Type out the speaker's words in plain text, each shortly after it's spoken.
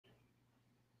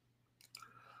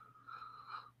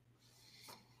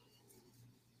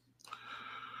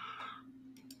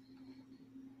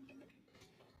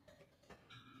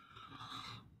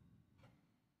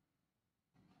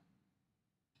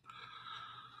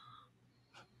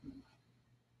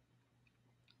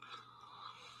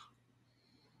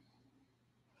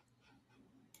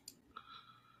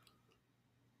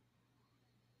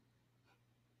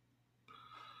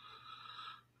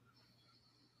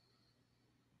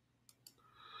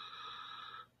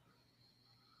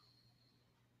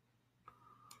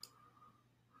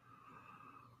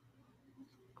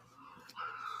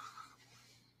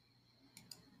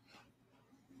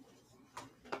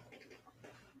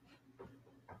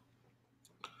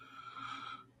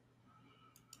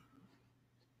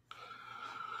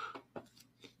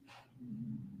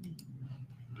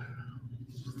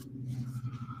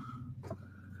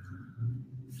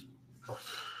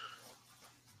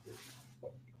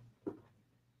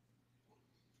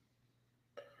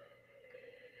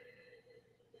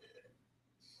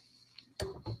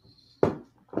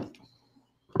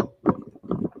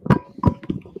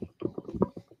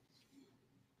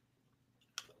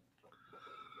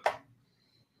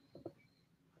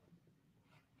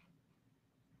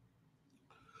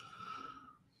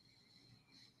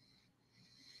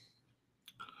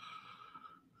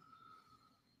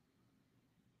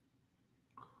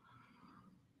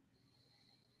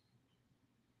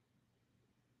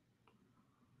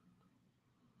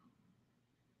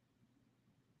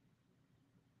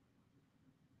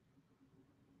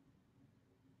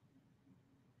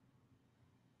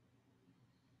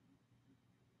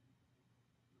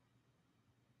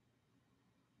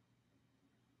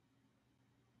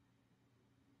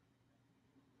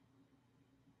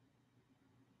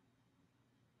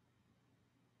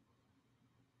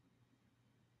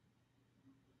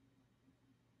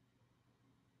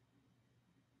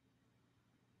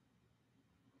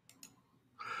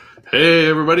Hey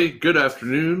everybody, good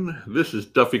afternoon. This is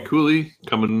Duffy Cooley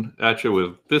coming at you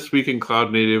with This Week in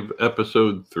Cloud Native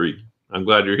episode 3. I'm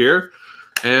glad you're here,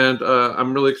 and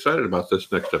I'm really excited about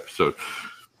this next episode.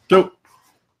 So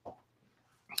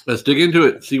let's dig into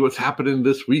it, see what's happening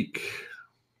this week.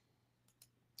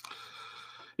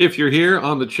 If you're here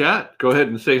on the chat, go ahead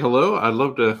and say hello. I'd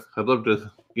love to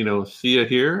see you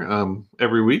here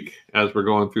every week as we're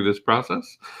going through this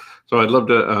process. So I'd love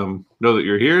to know that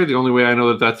you're here. The only way I know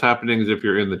that that's happening is if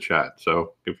you're in the chat.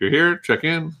 So if you're here, check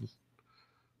in.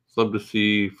 It's love to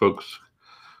see folks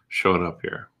showing up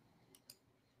here.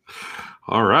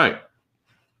 All right.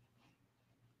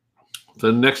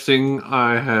 The next thing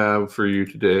I have for you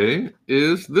today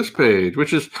is this page,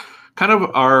 which is kind of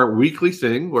our weekly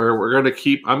thing where we're going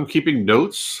to I'm keeping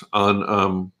notes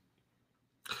on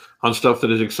stuff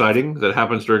that is exciting that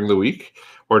happens during the week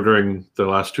or during the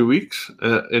last 2 weeks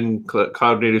in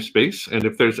Cloud Native space. And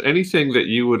if there's anything that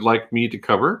you would like me to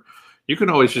cover, you can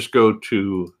always just go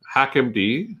to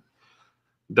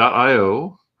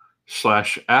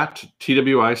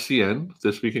hackmd.io/@TWICN,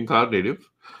 This Week in Cloud Native,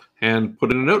 and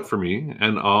put in a note for me,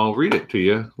 and I'll read it to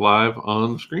you live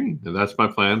on the screen. And that's my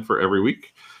plan for every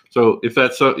week. So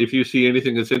if you see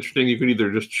anything that's interesting, you can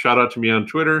either just shout out to me on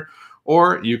Twitter,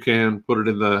 or you can put it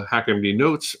in the HackMD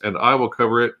notes, and I will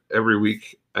cover it every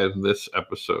week in this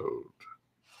episode.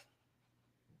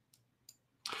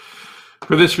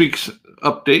 For this week's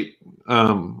update,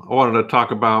 I wanted to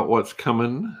talk about what's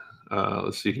coming.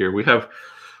 Let's see here. We have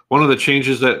one of the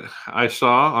changes that I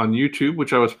saw on YouTube,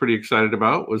 which I was pretty excited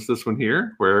about, was this one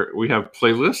here, where we have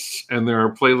playlists, and there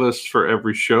are playlists for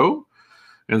every show.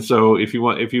 And so if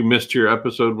you missed your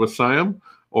episode with Siam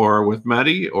or with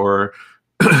Maddie or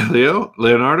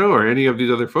Leonardo, or any of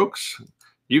these other folks,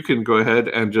 you can go ahead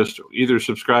and just either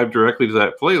subscribe directly to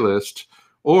that playlist,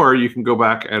 or you can go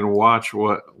back and watch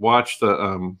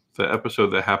the episode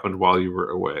that happened while you were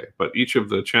away. But each of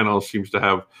the channels seems to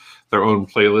have their own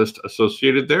playlist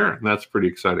associated there, and that's pretty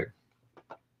exciting.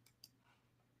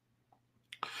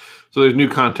 So there's new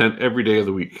content every day of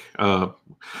the week.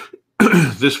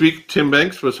 This week, Tim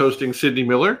Banks was hosting Sydney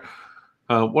Miller,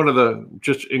 one of the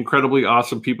just incredibly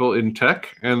awesome people in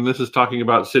tech. And this is talking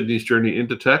about Sydney's journey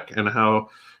into tech and how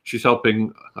she's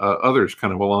helping others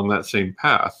kind of along that same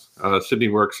path. Sydney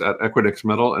works at Equinix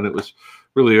Metal, and it was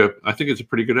really I think it's a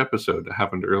pretty good episode. It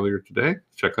happened earlier today.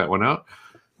 Check that one out.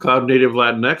 Cloud Native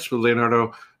Latinx with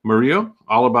Leonardo Murillo,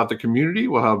 all about the community.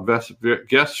 We'll have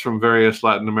guests from various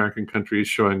Latin American countries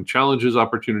showing challenges,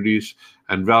 opportunities,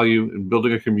 and value in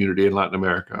building a community in Latin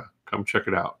America. Come check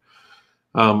it out.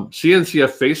 CNCF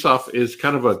Face Off is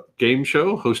kind of a game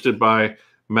show hosted by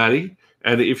Maddie.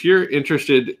 And if you're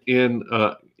interested in,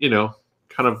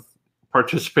 kind of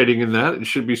participating in that, it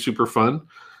should be super fun.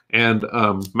 And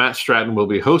Matt Stratton will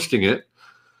be hosting it.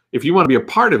 If you want to be a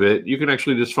part of it, you can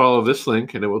actually just follow this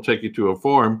link, and it will take you to a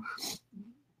form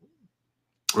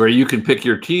where you can pick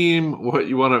your team, what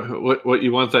you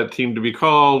want that team to be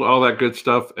called, all that good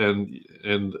stuff, and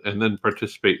then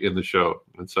participate in the show.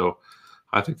 And so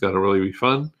I think that'll really be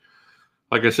fun.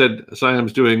 Like I said,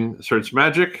 Siam's doing Certs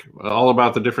Magic, all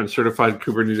about the different certified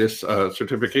Kubernetes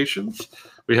certifications.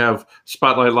 We have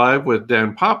Spotlight Live with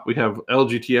Dan Pop. We have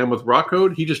LGTM with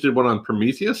Rockcode. He just did one on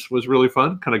Prometheus, was really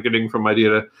fun, kind of getting from idea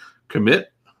to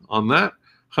commit on that.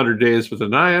 100 Days with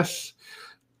Anais,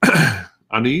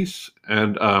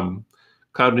 and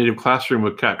Cloud Native Classroom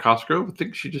with Kat Cosgrove. I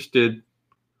think she just did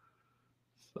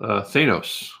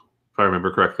Thanos, if I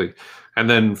remember correctly. And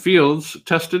then Fields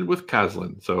Tested with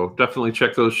Caslin. So definitely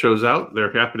check those shows out. They're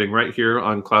happening right here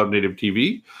on Cloud Native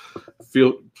TV.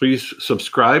 Please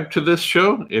subscribe to this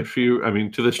show. To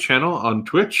this channel on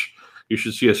Twitch. You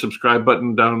should see a subscribe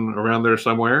button down around there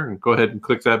somewhere, and go ahead and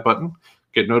click that button.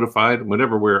 Get notified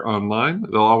whenever we're online.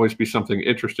 There'll always be something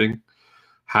interesting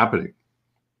happening.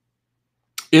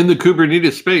 In the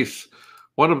Kubernetes space,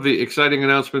 one of the exciting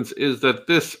announcements is that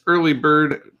this early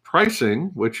bird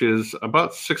pricing, which is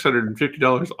about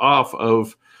 $650 off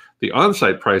of the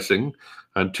on-site pricing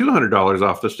and $200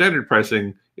 off the standard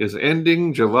pricing, is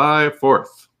ending July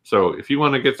 4th. So if you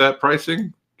want to get that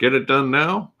pricing, get it done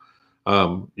now.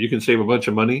 You can save a bunch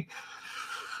of money.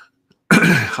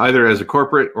 Either as a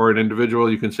corporate or an individual,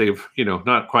 you can save,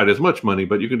 not quite as much money,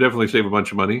 but you can definitely save a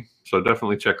bunch of money. So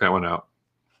definitely check that one out.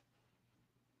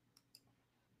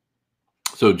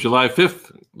 So July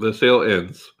 5th, the sale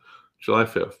ends. July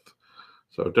 5th.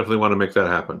 So definitely want to make that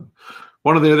happen.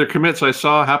 One of the other commits I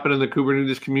saw happen in the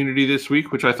Kubernetes community this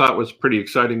week, which I thought was pretty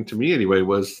exciting to me anyway,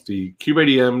 was the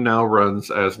kubeadm now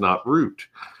runs as not root.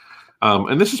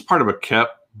 And this is part of a KEP,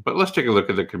 but let's take a look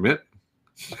at the commit.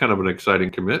 This is kind of an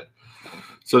exciting commit.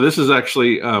 So this is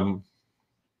actually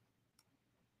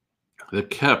the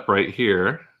KEP right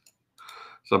here.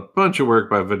 It's a bunch of work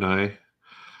by Vinay.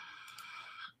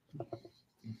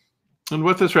 And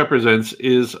what this represents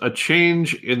is a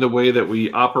change in the way that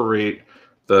we operate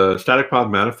the static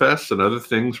pod manifests and other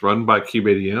things run by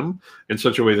kubeadm in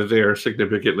such a way that they are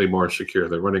significantly more secure.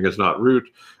 They're running as not root.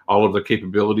 All of the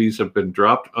capabilities have been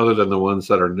dropped other than the ones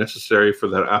that are necessary for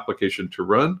that application to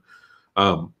run.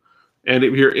 And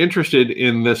if you're interested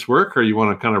in this work or you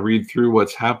want to kind of read through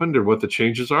what's happened or what the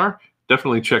changes are,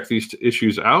 definitely check these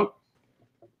issues out.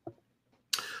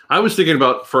 I was thinking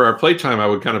about, for our playtime, I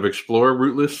would kind of explore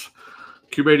rootless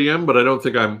kubeadm, but I don't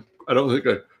think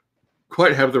I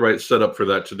quite have the right setup for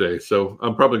that today. So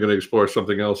I'm probably going to explore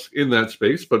something else in that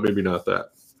space, but maybe not that.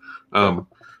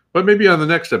 But maybe on the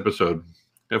next episode,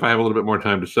 if I have a little bit more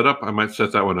time to set up, I might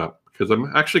set that one up because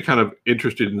I'm actually kind of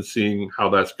interested in seeing how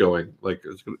that's going. Like,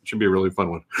 it should be a really fun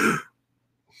one.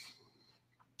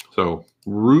 So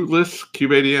rootless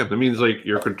kubeadm. That means like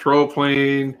your control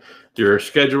plane, your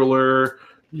scheduler,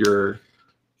 your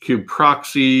kube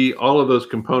proxy, all of those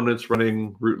components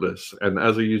running rootless, and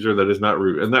as a user that is not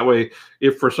root. And that way,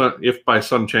 if by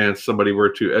some chance somebody were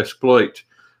to exploit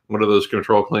one of those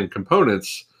control plane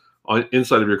components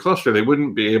inside of your cluster, they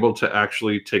wouldn't be able to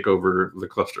actually take over the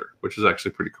cluster, which is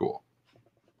actually pretty cool.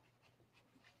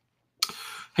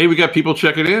 Hey, we got people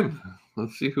checking in.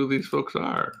 Let's see who these folks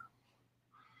are.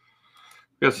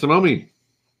 We got Samomi.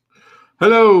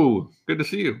 Hello, good to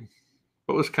see you.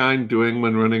 What was Kind doing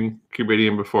when running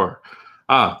kubeadm before?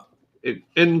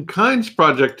 In Kind's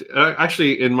project,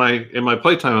 actually in my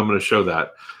playtime, I'm going to show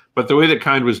that. But the way that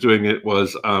Kind was doing it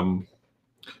was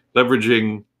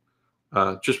leveraging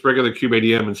just regular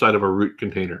kubeadm inside of a root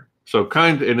container. So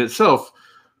Kind in itself,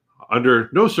 under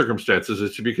no circumstances,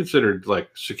 is to be considered like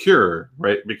secure,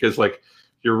 right? Because like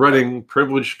you're running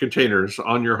privileged containers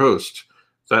on your host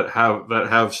that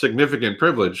have significant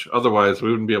privilege. Otherwise,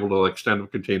 we wouldn't be able to like stand up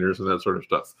containers and that sort of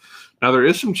stuff. Now, there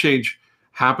is some change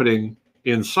happening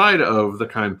inside of the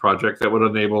Kind project that would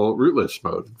enable rootless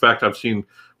mode. In fact, I've seen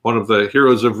one of the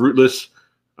heroes of rootless,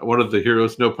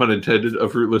 no pun intended,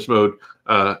 of rootless mode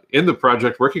in the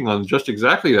project working on just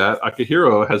exactly that.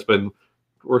 Akihiro has been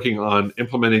working on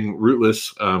implementing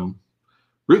rootless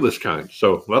Kind.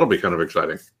 So that'll be kind of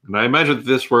exciting. And I imagine that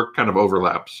this work kind of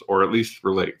overlaps or at least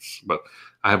relates, but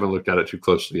I haven't looked at it too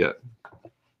closely yet.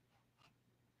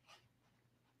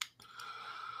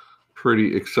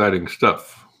 Pretty exciting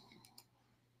stuff.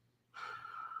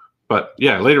 But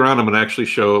yeah, later on, I'm going to actually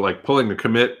show like pulling the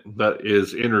commit that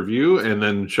is in review and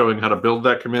then showing how to build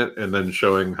that commit and then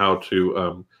showing how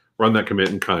to run that commit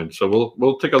in Kind. So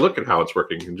we'll take a look at how it's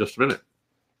working in just a minute.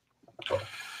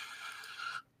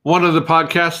 One of the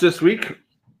podcasts this week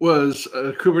was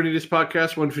Kubernetes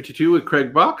Podcast 152 with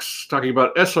Craig Box, talking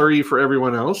about SRE for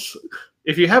everyone else.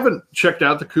 If you haven't checked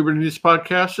out the Kubernetes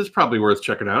Podcast, it's probably worth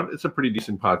checking out. It's a pretty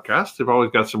decent podcast. They've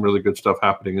always got some really good stuff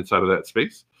happening inside of that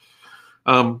space.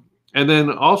 And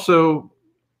then also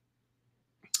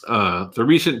the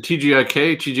recent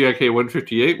TGIK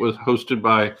 158 was hosted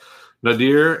by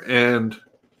Nadir and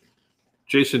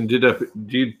Jason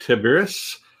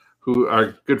Ditabiris, who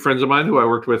are good friends of mine who I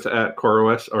worked with at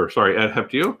CoreOS, at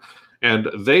Heptio. And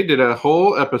they did a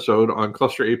whole episode on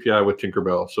Cluster API with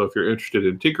Tinkerbell. So if you're interested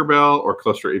in Tinkerbell or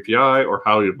Cluster API or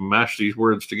how you mash these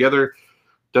words together,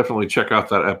 definitely check out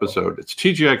that episode. It's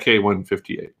TGIK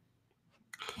 158.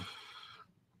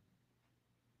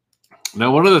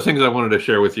 Now, one of the things I wanted to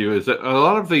share with you is that a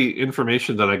lot of the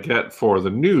information that I get for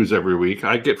the news every week,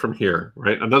 I get from here,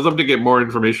 right? I'd love to get more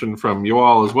information from you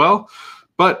all as well.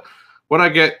 But what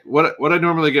I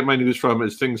normally get my news from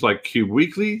is things like Cube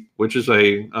Weekly, which is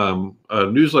a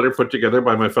newsletter put together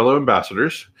by my fellow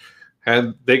ambassadors,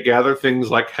 and they gather things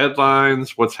like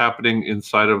headlines, what's happening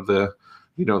inside of the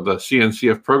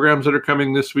CNCF programs that are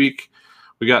coming this week.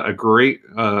 We got a great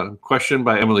question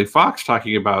by Emily Fox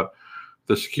talking about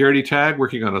the security tag,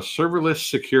 working on a serverless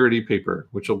security paper,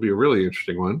 which will be a really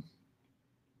interesting one.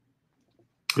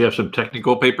 We have some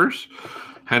technical papers.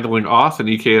 Handling auth and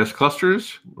EKS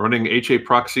clusters, running HA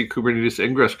proxy Kubernetes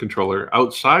ingress controller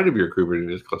outside of your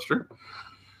Kubernetes cluster,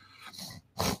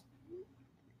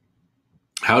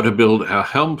 how to build a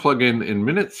Helm plugin in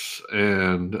minutes,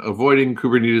 and avoiding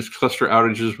Kubernetes cluster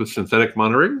outages with synthetic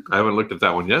monitoring. I haven't looked at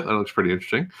that one yet. That looks pretty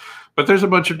interesting. But there's a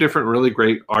bunch of different really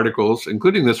great articles,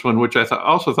 including this one, which I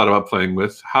also thought about playing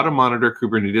with, how to monitor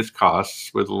Kubernetes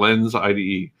costs with Lens IDE.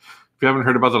 If you haven't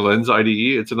heard about the Lens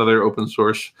IDE, it's another open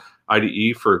source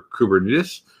IDE for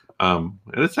Kubernetes, and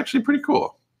it's actually pretty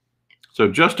cool.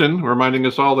 So Justin reminding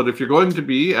us all that if you're going to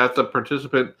be at the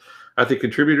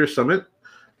Contributor Summit,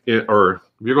 or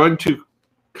if you're going to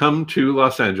come to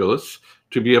Los Angeles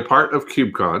to be a part of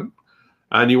KubeCon,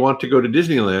 and you want to go to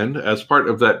Disneyland as part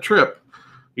of that trip,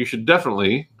 you should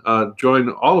definitely join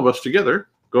all of us together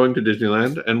going to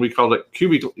Disneyland, and we call it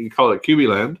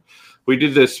QBland. We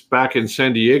did this back in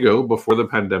San Diego before the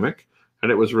pandemic,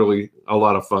 and it was really a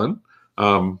lot of fun.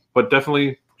 But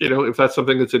definitely, if that's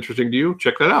something that's interesting to you,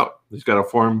 check that out. He's got a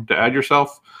form to add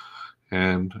yourself,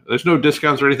 and there's no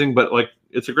discounts or anything, but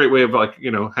it's a great way of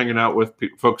hanging out with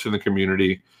folks in the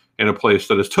community in a place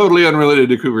that is totally unrelated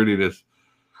to Kubernetes.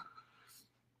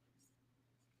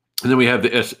 And then we have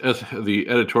the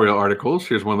editorial articles.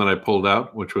 Here's one that I pulled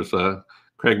out, which was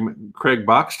Craig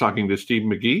Box talking to Steve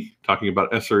McGee, talking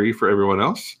about SRE for everyone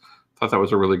else. Thought that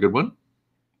was a really good one.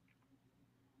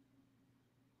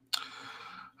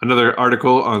 Another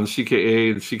article on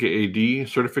CKA and CKAD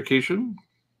certification.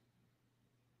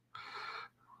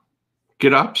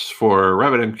 GitOps for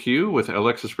RabbitMQ with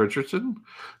Alexis Richardson.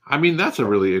 I mean, that's a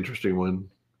really interesting one.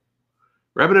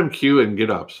 RabbitMQ and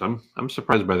GitOps. I'm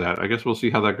surprised by that. I guess we'll see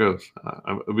how that goes.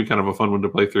 It'll be kind of a fun one to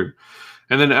play through.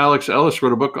 And then Alex Ellis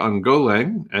wrote a book on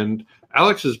Golang, and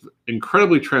Alex is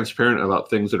incredibly transparent about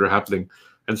things that are happening.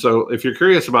 And so if you're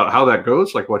curious about how that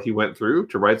goes, like what he went through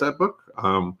to write that book,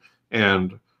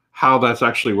 and how that's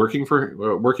actually working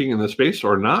in the space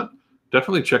or not,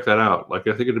 definitely check that out. I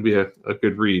think it'd be a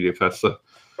good read if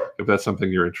that's something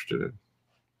you're interested in.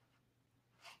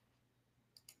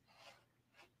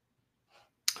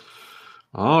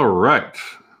 All right.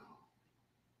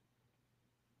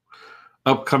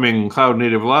 Upcoming Cloud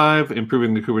Native Live,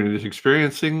 improving the Kubernetes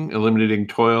experiencing, eliminating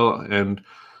toil and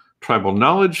tribal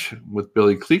knowledge with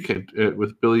Billy Cleek at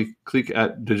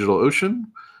DigitalOcean,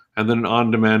 and then an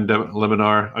on-demand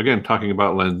webinar, again, talking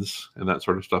about Lens and that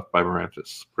sort of stuff by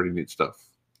Mirantis. Pretty neat stuff.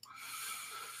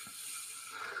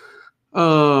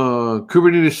 Kubernetes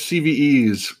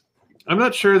CVEs. I'm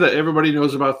not sure that everybody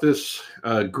knows about this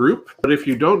group, but if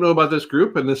you don't know about this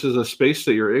group and this is a space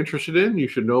that you're interested in, you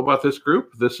should know about this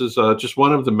group. This is just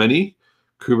one of the many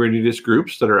Kubernetes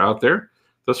groups that are out there.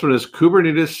 This one is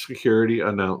Kubernetes Security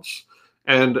Announce.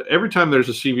 And every time there's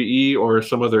a CVE or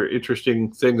some other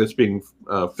interesting thing that's being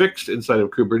fixed inside of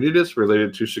Kubernetes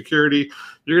related to security,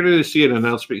 you're going to see an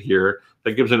announcement here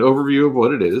that gives an overview of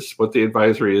what it is, what the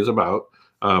advisory is about.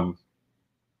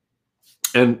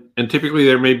 And typically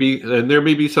there may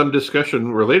be some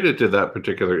discussion related to that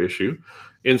particular issue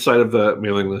inside of the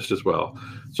mailing list as well.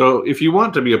 So if you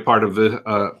want to be a part of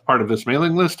this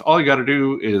mailing list, all you got to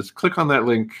do is click on that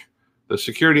link, the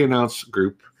Security Announce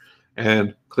group,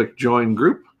 and click Join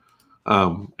Group,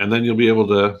 and then you'll be able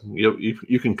to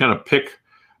you can kind of pick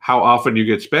how often you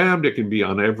get spammed. It can be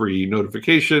on every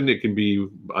notification. It can be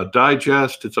a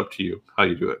digest. It's up to you how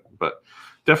you do it, but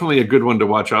definitely a good one to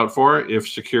watch out for if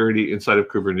security inside of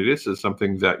Kubernetes is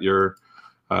something that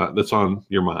that's on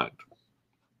your mind.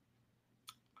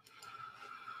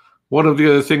 One of the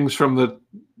other things from the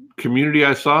community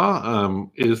I saw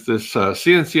is this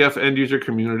CNCF end user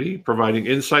community providing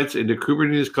insights into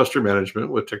Kubernetes cluster management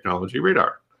with Technology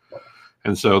Radar.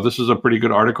 And so this is a pretty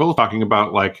good article talking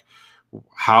about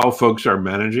how folks are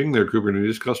managing their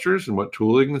Kubernetes clusters and what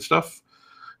tooling and stuff.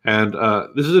 And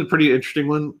this is a pretty interesting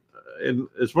one. And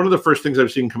it's one of the first things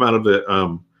I've seen come out of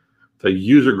the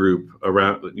user group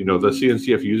around, the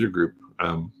CNCF user group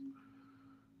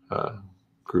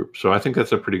group. So I think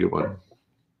that's a pretty good one.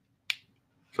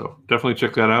 So definitely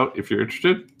check that out if you're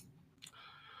interested.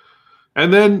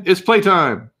 And then it's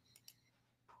playtime.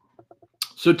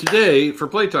 So today for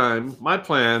playtime, my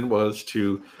plan was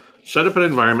to set up an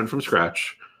environment from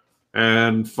scratch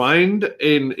and find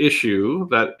an issue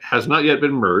that has not yet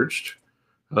been merged,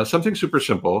 something super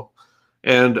simple,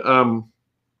 and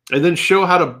then show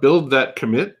how to build that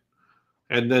commit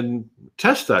and then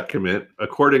test that commit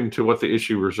according to what the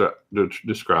issue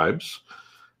describes,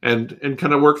 and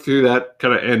kind of work through that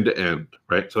kind of end to end,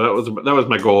 right? So that was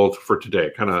my goal for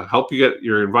today, kind of help you get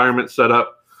your environment set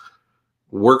up,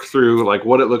 work through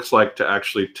what it looks like to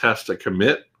actually test a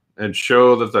commit and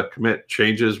show that the commit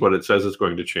changes what it says it's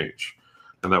going to change.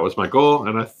 And that was my goal.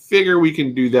 And I figure we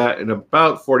can do that in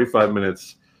about 45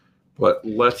 minutes, but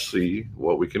let's see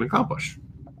what we can accomplish.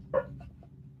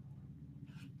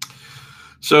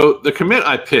 So the commit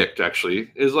I picked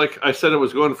actually is, like I said, it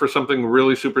was going for something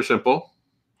really super simple.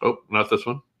 Oh, not this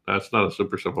one. That's not a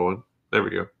super simple one. There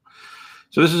we go.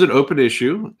 So this is an open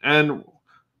issue, and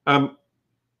and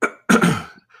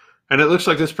it looks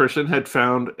like this person had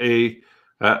found a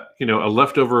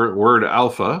leftover word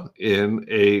alpha in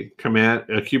a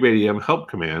kubeadm help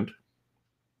command,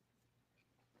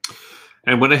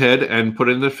 and went ahead and put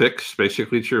in the fix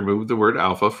basically to remove the word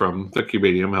alpha from the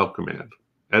kubeadm help command.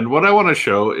 And what I want to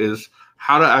show is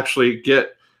how to actually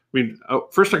get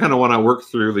first I kind of want to work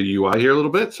through the UI here a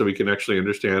little bit so we can actually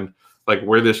understand like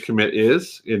where this commit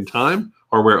is in time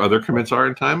or where other commits are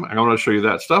in time. I want to show you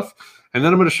that stuff. And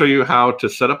then I'm going to show you how to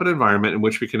set up an environment in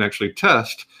which we can actually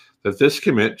test that this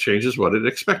commit changes what it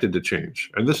expected to change.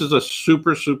 And this is a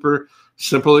super, super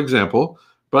simple example,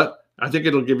 but I think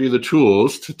it'll give you the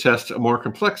tools to test a more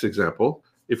complex example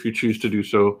if you choose to do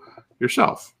so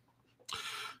yourself.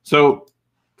 So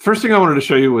first thing I wanted to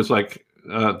show you was like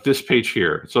this page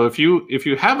here. So if you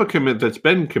have a commit that's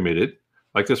been committed,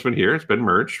 like this one here, it's been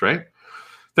merged, right?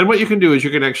 Then what you can do is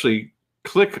you can actually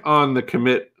click on the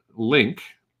commit link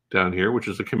down here, which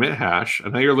is the commit hash,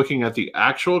 and now you're looking at the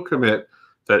actual commit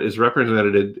that is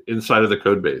represented inside of the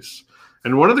code base.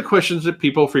 And one of the questions that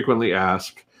people frequently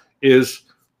ask is,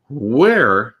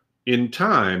 where in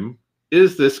time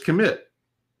is this commit,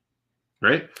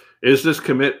 right? Is this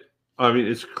commit, I mean,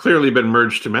 it's clearly been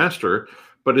merged to master,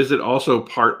 but is it also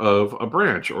part of a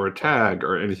branch or a tag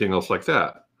or anything else like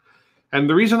that? And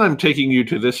the reason I'm taking you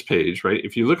to this page, right,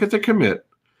 if you look at the commit,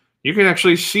 you can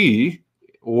actually see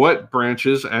what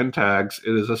branches and tags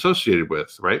it is associated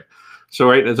with, right? So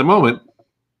right at the moment,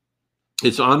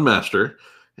 it's on master,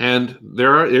 and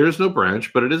there is no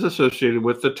branch, but it is associated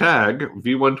with the tag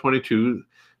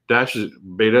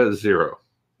v122-beta0,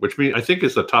 which means I think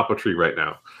is the top of tree right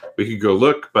now. We could go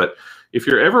look, but if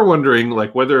you're ever wondering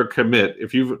like whether a commit,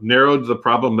 if you've narrowed the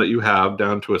problem that you have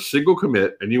down to a single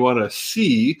commit and you want to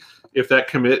see if that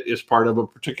commit is part of a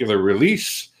particular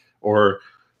release or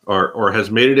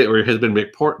has made it or has been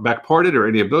backported or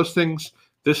any of those things,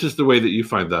 this is the way that you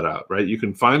find that out, right? You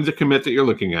can find the commit that you're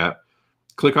looking at,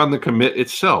 click on the commit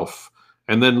itself,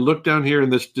 and then look down here in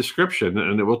this description,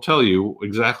 and it will tell you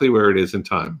exactly where it is in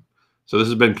time. So this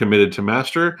has been committed to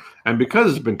master, and because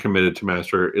it's been committed to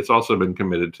master, it's also been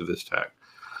committed to this tag.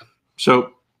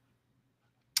 So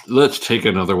let's take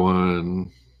another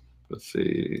one. Let's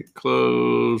see,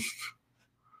 closed.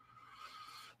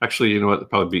 Actually, you know what? It'd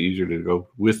probably be easier to go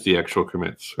with the actual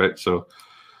commits, right? So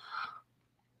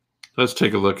let's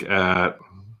take a look at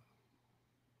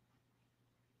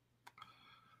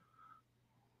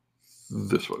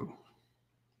this one.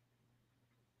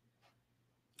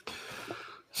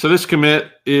 So this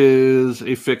commit is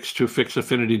a fix to fix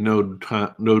affinity node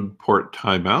port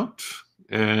timeout.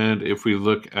 And if we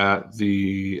look at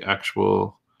the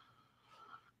actual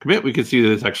commit, we can see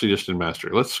that it's actually just in master.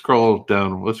 Let's scroll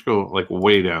down. Let's go like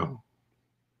way down.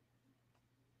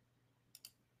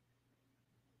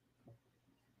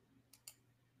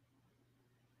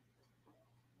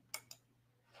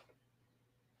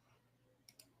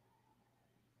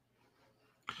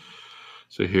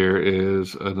 So here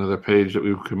is another page that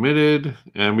we've committed,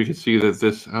 and we can see that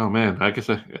this, oh man, I guess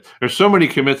there's so many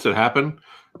commits that happen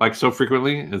like so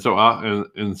frequently and so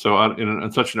in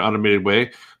such an automated way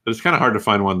that it's kind of hard to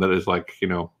find one that is like, you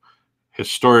know,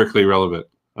 historically relevant.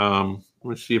 Let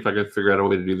me see if I can figure out a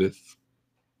way to do this.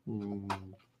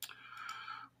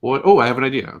 What? Oh, I have an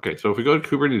idea. Okay, so if we go to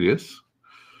Kubernetes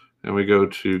and we go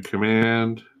to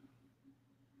command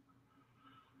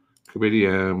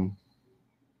kubernetes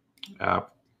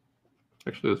app.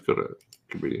 Actually, let's go to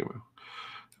kubernetes.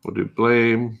 We'll do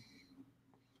blame.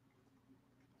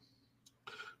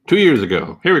 2 years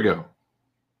ago. Here we go.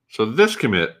 So this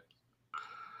commit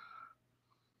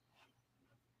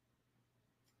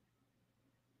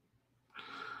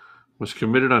was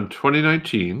committed on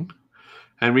 2019,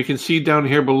 and we can see down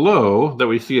here below that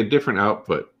we see a different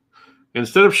output.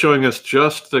 Instead of showing us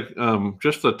just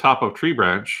the top of tree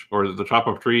branch or the top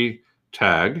of tree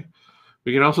tag,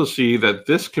 we can also see that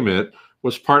this commit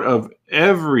was part of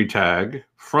every tag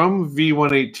from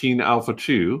v118 alpha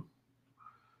 2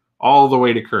 all the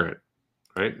way to current,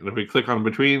 right? And if we click on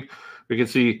between, we can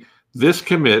see this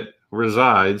commit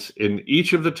resides in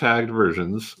each of the tagged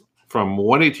versions from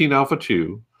 118 alpha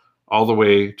 2 all the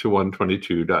way to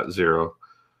 122.0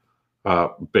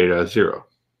 beta 0.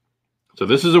 So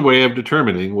this is a way of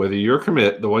determining whether your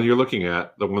commit, the one you're looking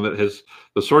at, the one that has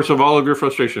the source of all of your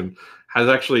frustration, has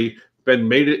actually been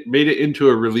made it into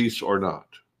a release or not,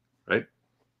 right?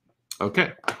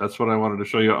 Okay, that's what I wanted to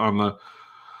show you on the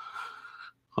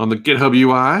GitHub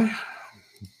UI.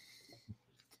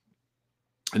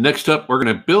 And next up, we're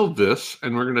going to build this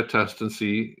and we're going to test and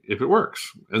see if it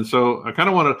works. And so I kind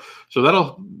of want to, so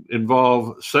that'll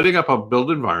involve setting up a build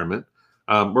environment.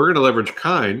 We're going to leverage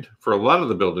kind for a lot of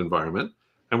the build environment,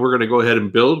 and we're going to go ahead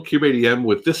and build kubeadm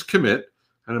with this commit.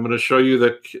 And I'm going to show you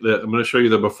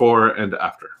the before and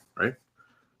after, right?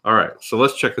 All right, so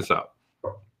let's check this out.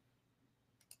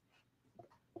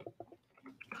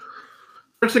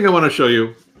 First thing I want to show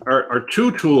you are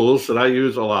two tools that I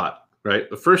use a lot, right?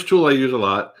 The first tool I use a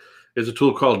lot is a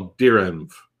tool called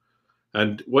direnv.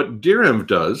 And what DREM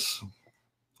does,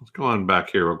 let's go on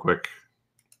back here real quick.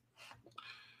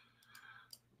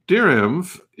 DREM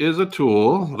is a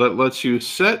tool that lets you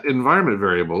set environment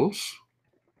variables.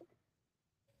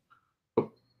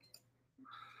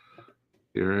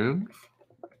 DREM.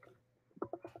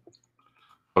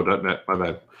 Oh, .NET, my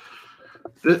bad.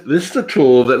 This is a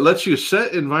tool that lets you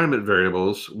set environment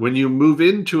variables when you move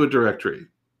into a directory.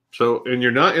 So, and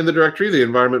you're not in the directory, the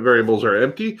environment variables are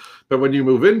empty, but when you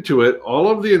move into it, all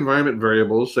of the environment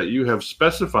variables that you have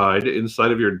specified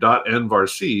inside of your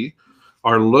 .envarc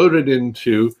are loaded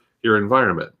into your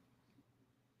environment.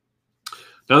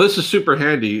 Now, this is super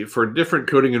handy for different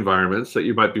coding environments that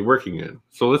you might be working in.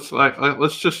 So let's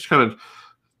just kind of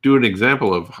do an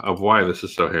example of why this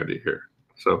is so handy here.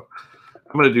 So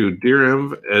I'm going to do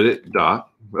direm edit dot.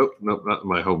 Oh, no, not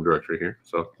my home directory here.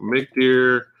 So make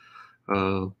dir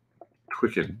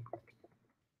Twicken.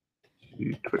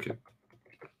 Twicken.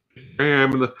 I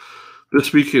am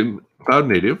this week in Cloud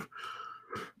Native.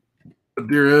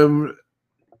 Direm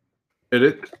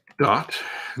edit dot.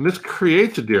 And this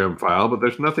creates a direm file, but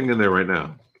there's nothing in there right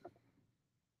now.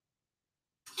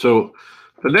 So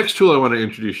the next tool I want to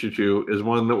introduce you to is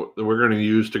one that we're going to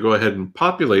use to go ahead and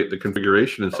populate the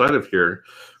configuration inside of here.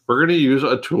 We're going to use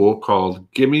a tool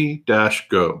called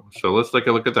gimme-go. So let's take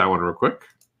a look at that one real quick.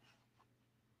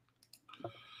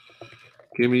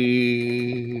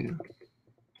 Gimme.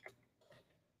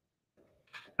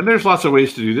 And there's lots of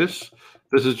ways to do this.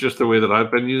 This is just the way that I've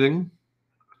been using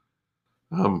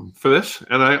for this.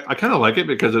 And I kind of like it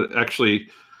because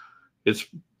it's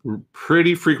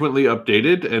pretty frequently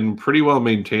updated and pretty well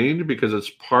maintained because it's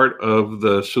part of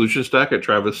the solution stack at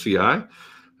Travis CI.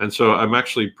 And so I'm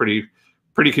actually pretty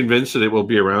convinced that it will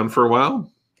be around for a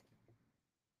while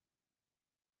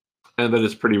and that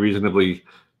it's pretty reasonably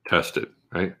tested,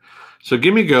 right? So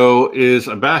gimme-go is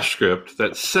a bash script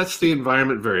that sets the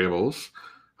environment variables.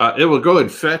 It will go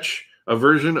and fetch a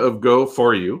version of Go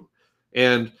for you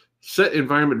and set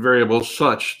environment variables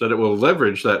such that it will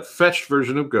leverage that fetched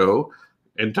version of Go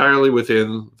entirely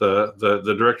within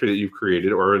the directory that you've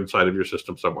created or inside of your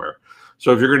system somewhere.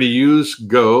 So if you're going to use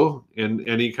Go in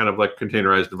any kind of like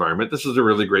containerized environment, this is a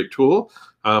really great tool.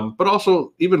 But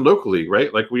also even locally,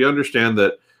 right? Like we understand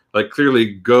that like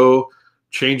clearly Go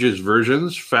changes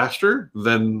versions faster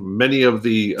than many of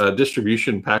the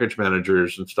distribution package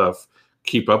managers and stuff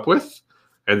keep up with.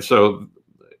 And so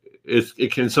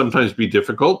it can sometimes be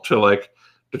difficult to like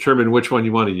determine which one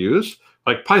you want to use.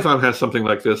 Like Python has something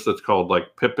like this that's called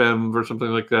like pipenv or something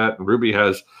like that. And Ruby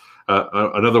has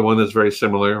another one that's very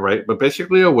similar, right? But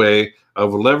basically a way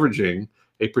of leveraging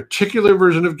a particular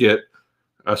version of Git,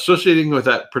 associating with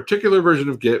that particular version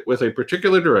of Git with a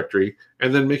particular directory,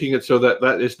 and then making it so that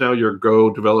that is now your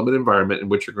Go development environment in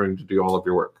which you're going to do all of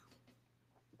your work.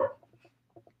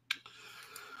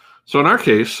 So in our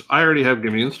case, I already have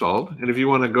Gimme installed. And if you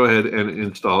want to go ahead and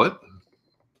install it,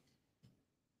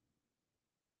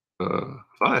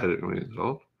 I had it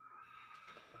installed.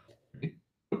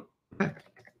 Okay.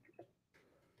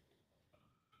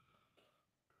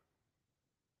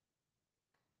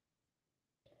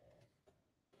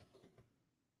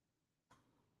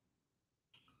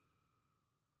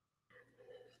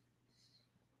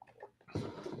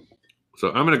 So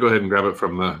I'm going to go ahead and grab it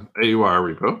from the AUR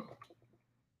repo.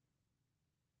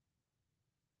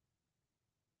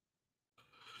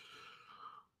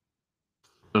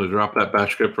 I'm going to drop that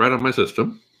bash script right on my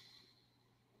system.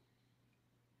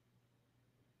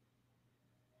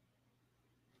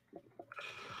 I'm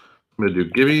going to do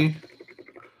gimme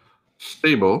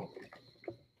stable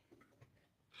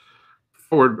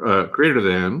forward greater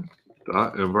than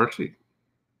 .envarc.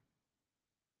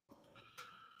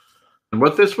 And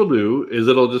what this will do is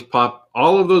it'll just pop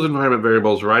all of those environment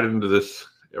variables right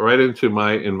into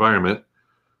my environment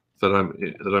that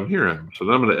I'm here in. So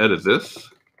then I'm going to edit this.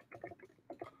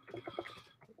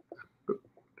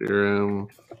 Direm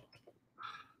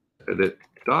edit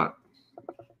dot.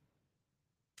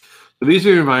 So these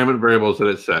are the environment variables that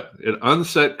it set. It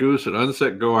unset Goose, it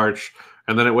unset GoArch,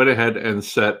 and then it went ahead and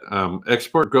set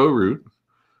export Go root.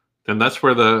 And that's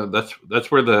where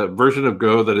the version of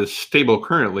Go that is stable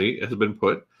currently has been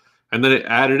put. And then it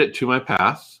added it to my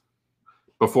path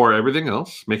before everything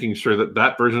else, making sure that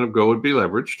that version of Go would be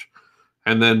leveraged.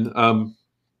 And then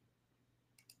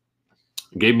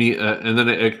gave me, and then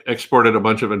it exported a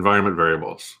bunch of environment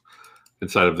variables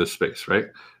inside of this space, right?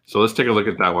 So let's take a look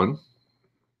at that one.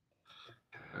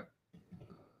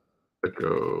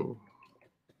 Go.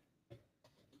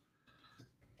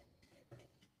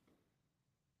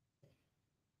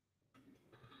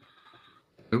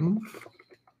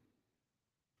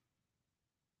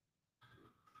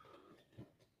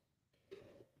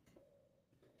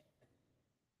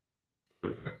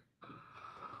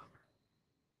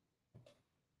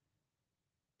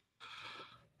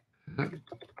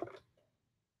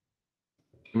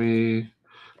 Me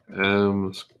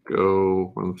m's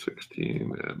go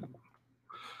 116 and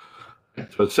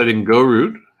so it's setting go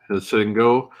root. It's setting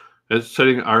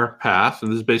our path,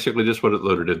 and this is basically just what it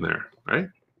loaded in there, right?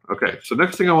 Okay, so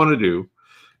next thing I want to do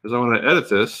is I want to edit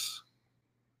this,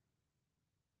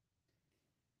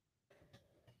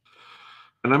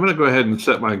 and I'm going to go ahead and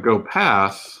set my go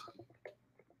path.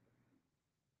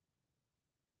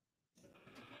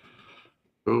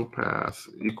 Go path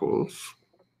equals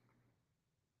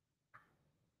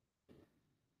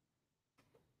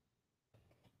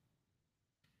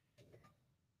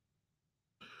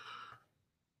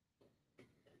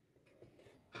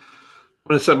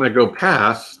I'm going to set my go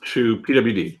path to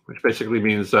PWD, which basically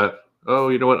means that, oh,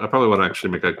 you know what? I probably want to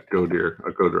actually make a go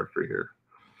directory here.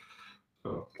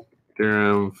 So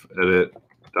direnv edit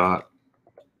dot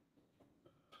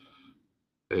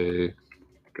a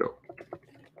go.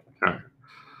 All right.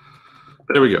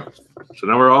 There we go. So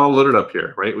now we're all loaded up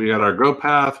here, right? We got our go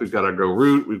path, we've got our go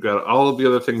root, we've got all of the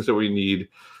other things that we need.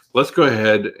 Let's go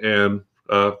ahead and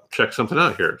check something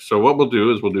out here. So what we'll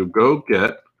do is we'll do go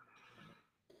get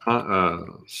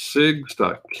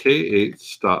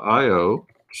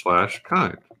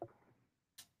sigs.k8s.io/kind.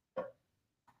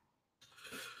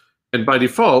 And by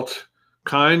default,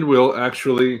 kind will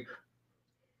actually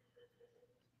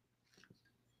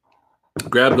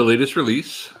grab the latest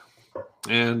release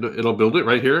and it'll build it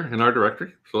right here in our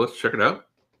directory. So let's check it out.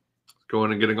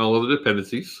 Going and getting all of the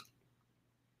dependencies.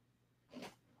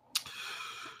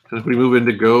 And if we move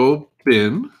into go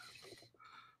bin,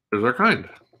 there's our kind.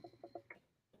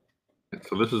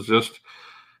 So this is just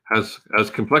as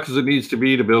complex as it needs to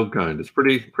be to build kind. It's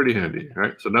pretty handy. All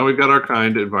right. So now we've got our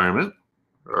kind environment,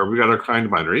 or we got our kind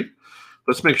binary.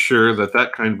 Let's make sure that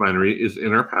that kind binary is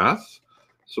in our path.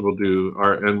 So we'll do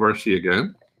our nvarc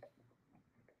again.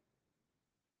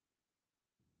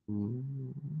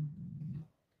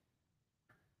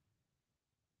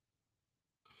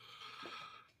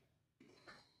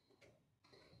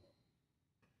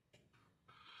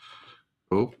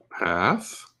 Go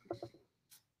path.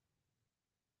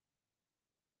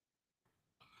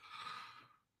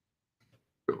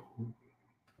 Go.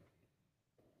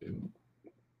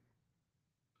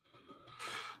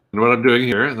 And what I'm doing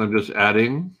here is I'm just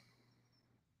adding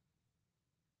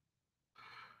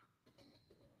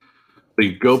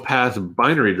the go path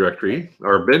binary directory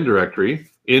or bin directory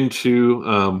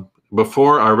into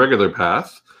before our regular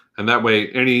path. And that way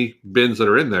any bins that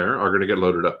are in there are going to get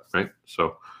loaded up, right?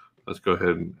 So let's go ahead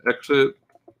and exit.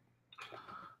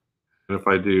 And if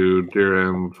I do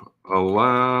direnv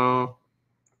allow,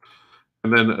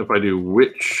 and then if I do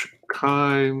which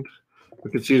kind,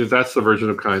 we can see that that's the version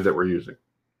of kind that we're using.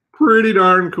 Pretty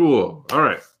darn cool. All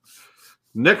right.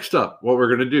 Next up, what we're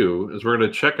going to do is we're going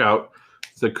to check out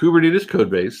the Kubernetes code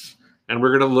base, and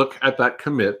we're going to look at that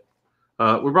commit.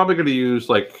 We're probably going to use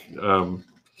like some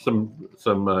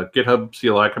GitHub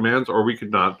CLI commands, or we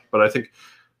could not. But I think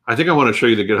I want to show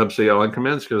you the GitHub CLI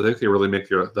commands because I think they really make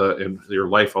your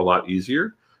life a lot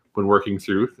easier when working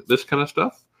through this kind of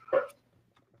stuff.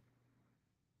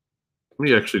 Let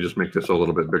me actually just make this a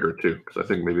little bit bigger too, because I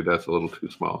think maybe that's a little too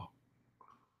small.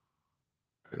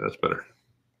 Okay, that's better.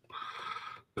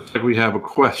 Looks like we have a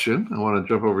question. I want to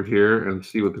jump over here and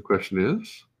see what the question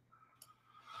is.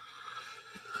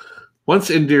 Once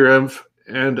in direnv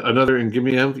and another in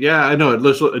gimmeenv. Yeah, I know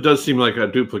it does seem like a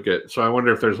duplicate. So I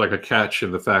wonder if there's like a catch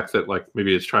in the fact that like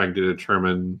maybe it's trying to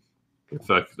determine the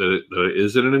fact that it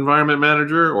is in an environment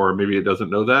manager, or maybe it doesn't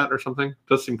know that or something. It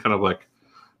does seem kind of like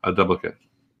a duplicate.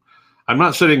 I'm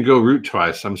not setting go root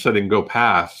twice. I'm setting go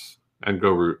path and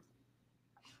go root.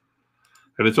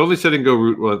 And it's only setting go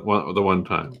root the one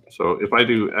time. So if I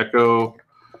do echo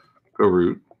go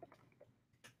root,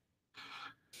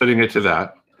 setting it to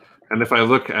that. And if I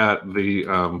look at the,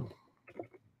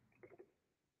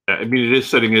 I mean, it is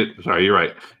setting it, sorry, you're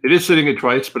right. It is setting it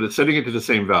twice, but it's setting it to the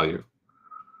same value,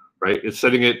 right? It's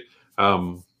setting it,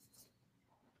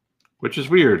 which is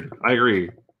weird. I agree.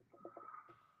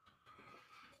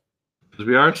 Because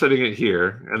we are setting it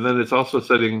here, and then it's also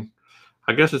setting,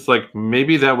 I guess it's like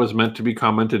maybe that was meant to be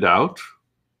commented out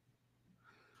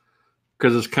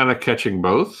because it's kind of catching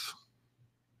both.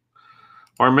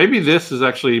 Or maybe this is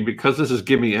actually because this is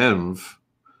gimmeenv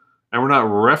and we're not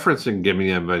referencing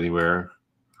gimmeenv anywhere.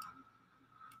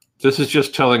 This is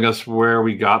just telling us where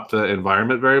we got the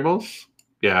environment variables.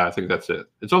 Yeah, I think that's it.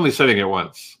 It's only setting it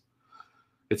once.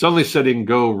 It's only setting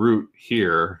go root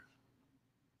here.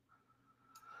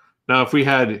 Now, if we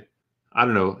had, I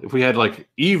don't know, if we had like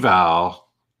eval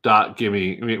dot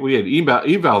gimme. I mean, we had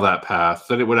eval that path,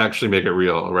 then it would actually make it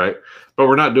real, right? But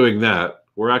we're not doing that.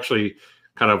 We're actually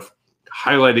kind of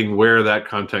highlighting where that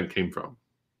content came from.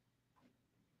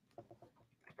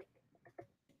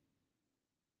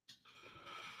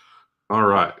 All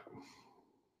right.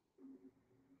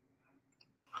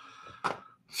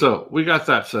 So we got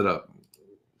that set up.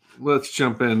 Let's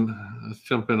jump in. Let's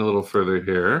jump in a little further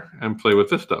here and play with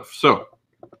this stuff. So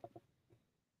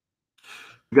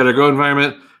we got our Go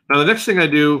environment. Now the next thing I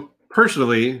do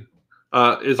personally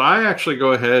is I actually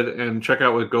go ahead and check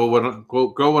out with Go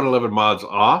 111 mods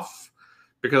off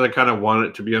because I kind of want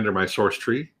it to be under my source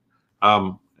tree.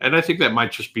 And I think that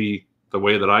might just be the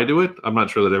way that I do it. I'm not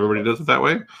sure that everybody does it that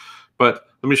way, but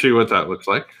let me show you what that looks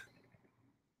like.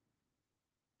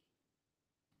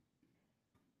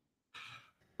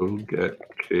 Go get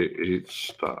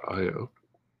k8.io.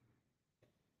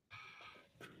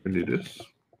 Kubernetes.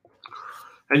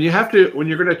 And you have to, when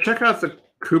you're going to check out the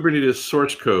Kubernetes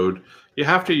source code, you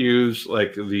have to use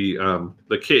like the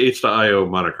k8.io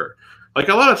moniker. Like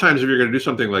a lot of times, if you're going to do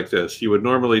something like this, you would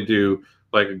normally do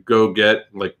like go get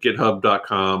like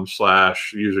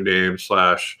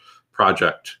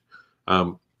github.com/username/project.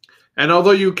 And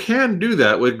although you can do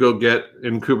that with go get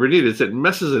in Kubernetes, it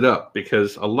messes it up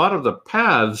because a lot of the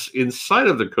paths inside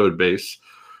of the code base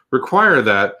require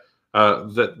that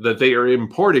that they are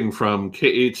importing from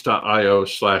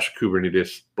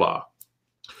k8.io/Kubernetes blah.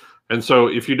 And so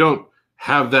if you don't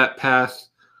have that path,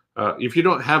 if you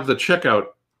don't have the checkout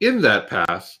in that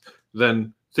path,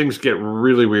 then things get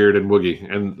really weird and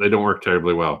woogie and they don't work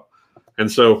terribly well.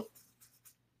 And so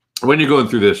when you're going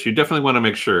through this, you definitely want to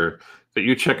make sure that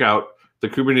you check out the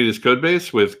Kubernetes code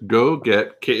base with go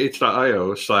get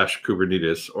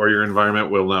k8.io/Kubernetes, or your environment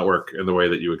will not work in the way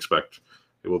that you expect.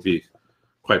 It will be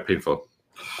quite painful.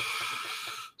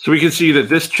 So we can see that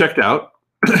this checked out,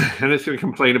 and it's going to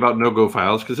complain about no-go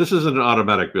files because this isn't an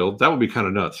automatic build. That would be kind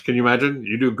of nuts. Can you imagine?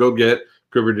 You do go get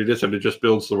Kubernetes and it just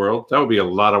builds the world. That would be a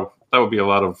lot of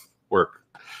work.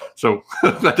 So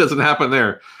that doesn't happen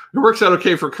there. It works out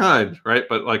okay for kind, right?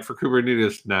 But like for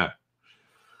Kubernetes, nah.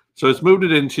 So it's moved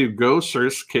it into go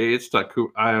source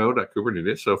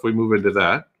k8.io.kubernetes. So if we move into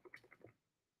that,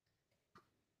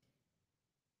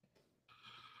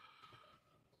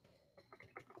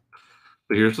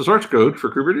 so here's the source code for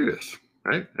Kubernetes,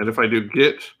 right? And if I do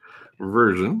git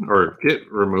version or git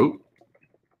remote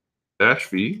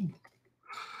 -v,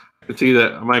 I can see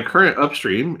that my current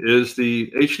upstream is the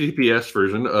HTTPS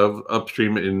version of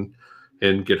upstream in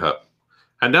GitHub.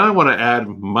 And now I want to add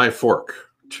my fork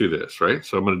to this, right?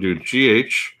 So I'm going to do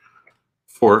gh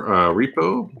for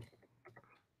repo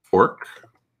fork.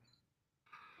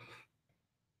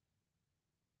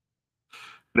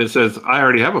 And it says, I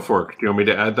already have a fork. Do you want me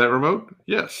to add that remote?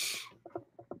 Yes.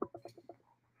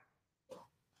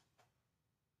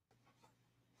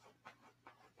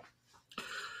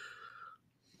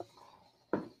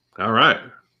 All right.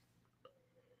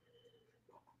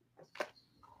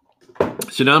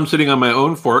 So now I'm sitting on my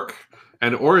own fork,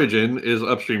 and origin is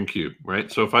upstream cube,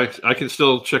 right? So if I can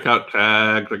still check out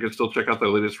tags, I can still check out the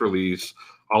latest release,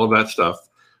 all of that stuff.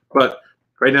 But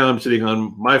right now I'm sitting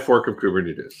on my fork of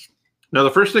Kubernetes. Now,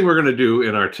 the first thing we're going to do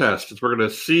in our test is we're going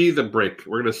to see the break.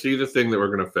 We're going to see the thing that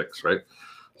we're going to fix, right?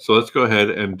 So let's go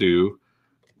ahead and do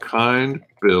kind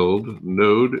build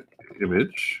node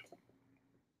image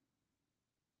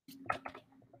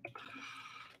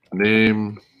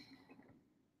name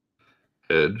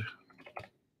head.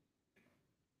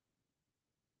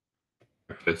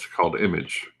 It's called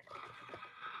image.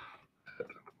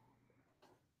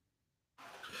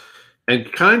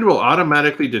 And kind will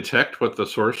automatically detect what the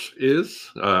source is,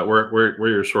 where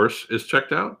your source is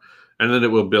checked out, and then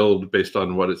it will build based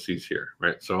on what it sees here,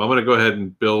 right? So I'm going to go ahead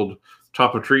and build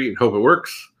top of tree and hope it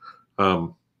works.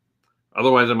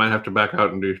 Otherwise, I might have to back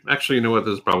out and do. Actually, you know what?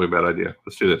 This is probably a bad idea.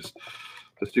 Let's do this.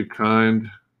 Let's do kind.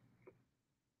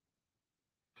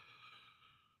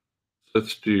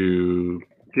 Let's do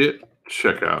git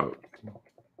checkout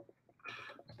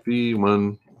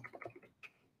v1.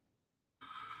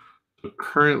 So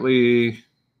currently,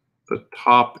 the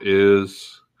top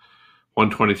is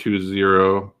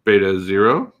 122.0 beta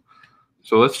 0.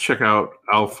 So let's check out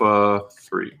alpha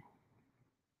 3.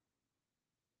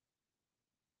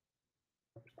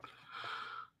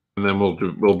 And then we'll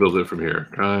build it from here.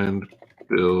 Kind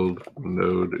build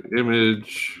node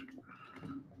image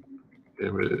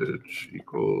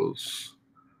equals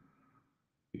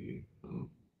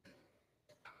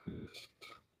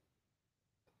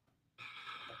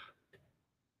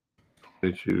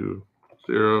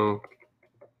 22.0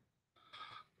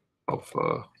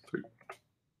 alpha 3.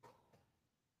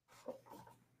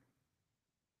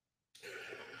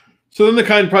 So then the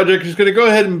kind project is going to go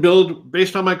ahead and build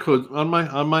based on my code, on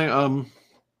my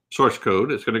source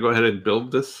code. It's going to go ahead and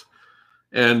build this,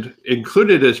 and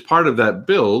included as part of that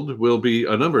build will be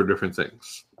a number of different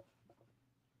things.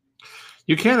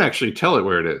 You can actually tell it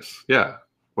where it is. Yeah.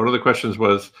 One of the questions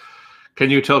was, can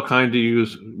you tell kind to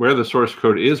use where the source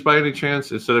code is by any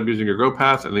chance instead of using your Go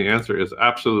path? And the answer is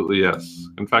absolutely yes.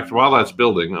 In fact, while that's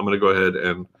building, I'm going to go ahead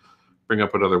and bring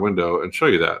up another window and show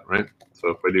you that, right? So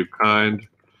if I do kind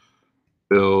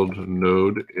build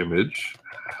node image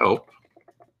help,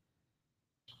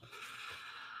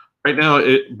 right now,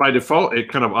 it by default, it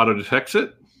kind of auto detects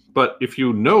it. But if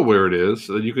you know where it is,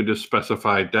 then you can just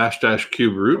specify --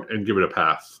 cube root and give it a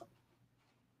path.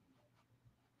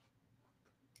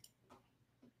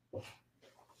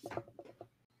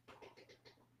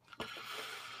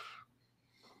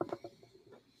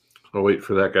 I'll wait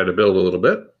for that guy to build a little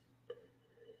bit.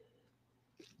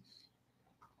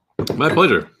 My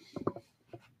pleasure.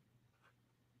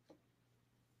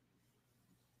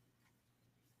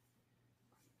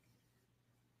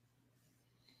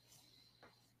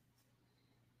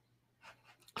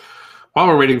 While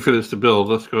we're waiting for this to build,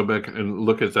 let's go back and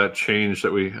look at that change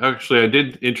that I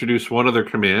did introduce one other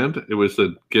command. It was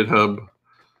the GitHub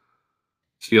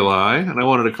CLI, and I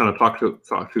wanted to kind of talk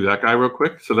through that guy real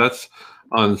quick. So that's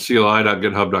on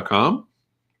cli.github.com.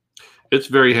 It's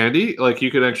very handy. Like, you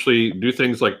can actually do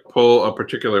things like pull a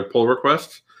particular pull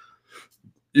request.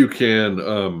 You can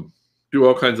do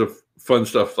all kinds of fun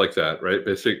stuff like that, right?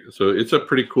 So it's a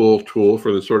pretty cool tool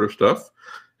for this sort of stuff.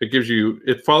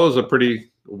 It follows a pretty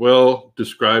well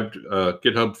described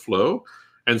GitHub flow.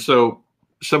 And so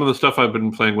some of the stuff I've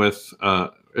been playing with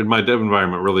in my dev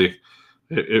environment, really,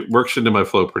 it works into my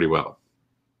flow pretty well.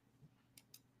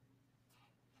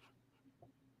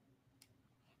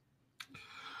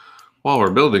 While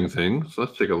we're building things,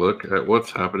 let's take a look at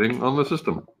what's happening on the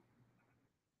system.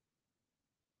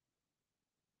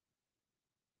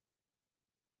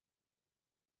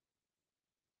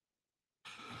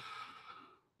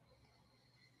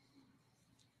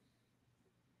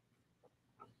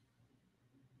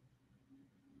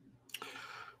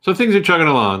 So things are chugging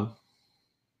along.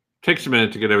 Takes a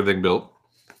minute to get everything built.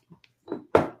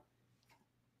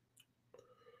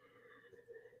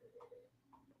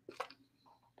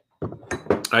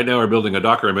 Right now we're building a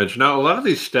Docker image. Now, a lot of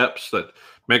these steps that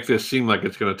make this seem like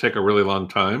it's going to take a really long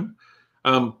time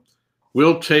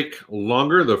will take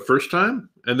longer the first time,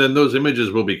 and then those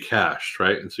images will be cached,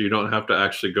 right? And so you don't have to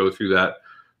actually go through that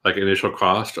like initial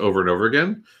cost over and over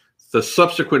again. The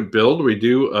subsequent build we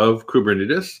do of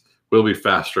Kubernetes will be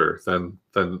faster than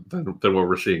what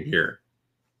we're seeing here.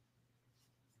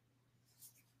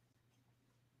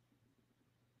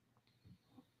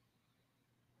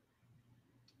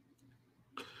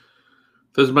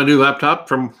 This is my new laptop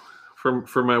from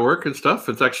my work and stuff.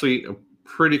 It's actually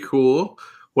pretty cool.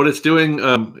 What it's doing,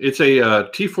 it's a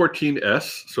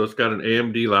T14S, so it's got an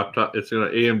AMD laptop. It's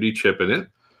got an AMD chip in it,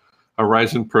 a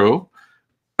Ryzen Pro,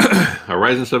 a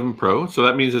Ryzen 7 Pro. So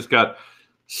that means it's got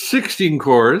 16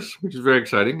 cores, which is very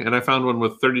exciting. And I found one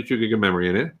with 32 gig of memory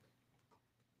in it.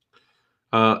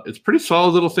 It's a pretty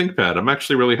solid little ThinkPad. I'm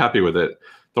actually really happy with it.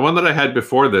 The one that I had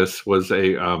before this was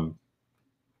a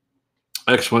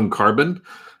X1 Carbon,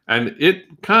 and it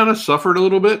kind of suffered a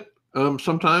little bit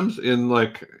sometimes in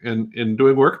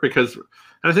doing work, because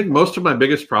I think most of my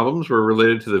biggest problems were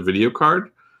related to the video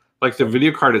card. Like, the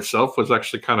video card itself was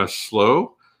actually kind of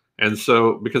slow, and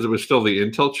so because it was still the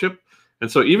Intel chip,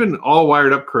 and so even all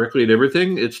wired up correctly and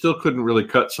everything, it still couldn't really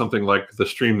cut something like the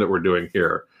stream that we're doing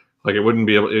here. Like,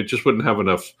 it just wouldn't have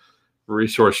enough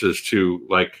resources to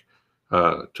make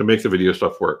the video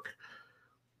stuff work.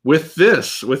 With the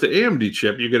AMD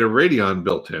chip, you get a Radeon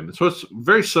built in, so it's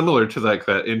very similar to that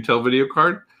Intel video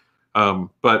card,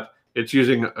 but it's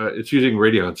using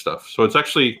Radeon stuff. So it's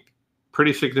actually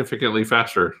pretty significantly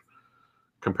faster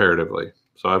comparatively.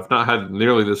 So I've not had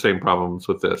nearly the same problems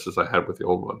with this as I had with the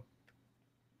old one.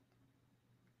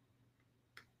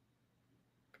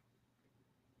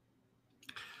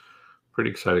 Pretty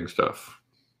exciting stuff.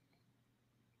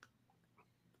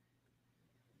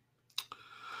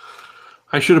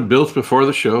 I should have built before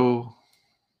the show.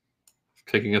 It's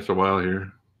taking us a while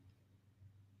here.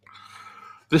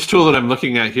 This tool that I'm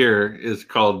looking at here is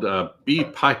called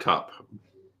bpytop.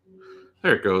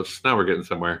 There it goes. Now we're getting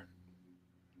somewhere.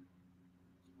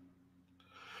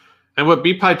 And what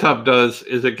bpytop does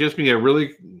is it gives me a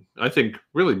really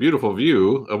beautiful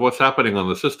view of what's happening on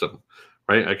the system.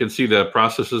 Right? I can see the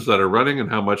processes that are running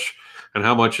and how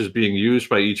much is being used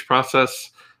by each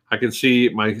process. I can see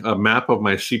a map of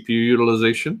my CPU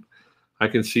utilization. I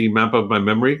can see a map of my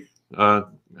memory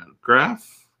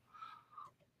graph.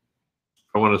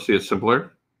 I want to see it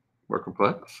simpler, more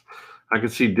complex. I can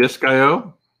see disk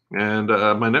I/O and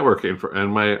my network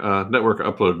and my network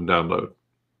upload and download.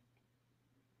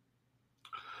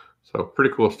 So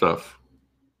pretty cool stuff.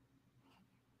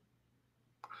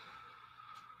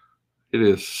 It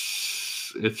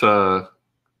is. It's a.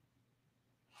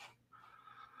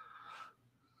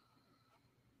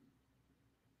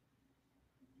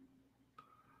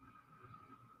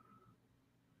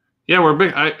 Yeah, we're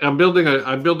big. I'm building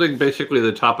I'm building basically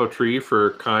the top of tree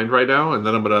for kind right now, and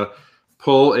then I'm gonna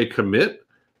pull a commit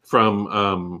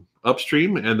from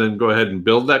upstream, and then go ahead and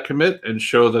build that commit and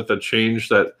show that the change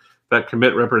that that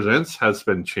commit represents has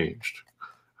been changed.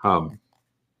 Um,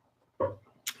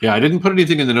 yeah, I didn't put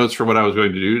anything in the notes for what I was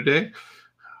going to do today,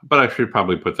 but I should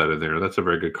probably put that in there. That's a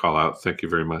very good call out. Thank you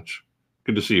very much.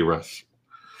 Good to see you, Russ.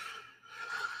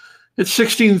 It's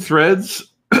 16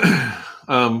 threads. Let's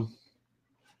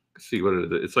see what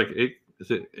it is. It's like 8.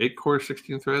 Is it 8 core,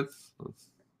 16 threads?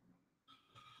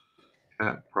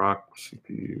 Cat proc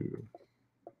CPU.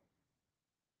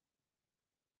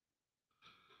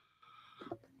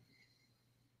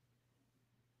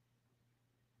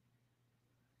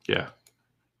 Yeah.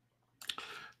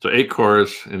 So 8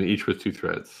 cores and each with 2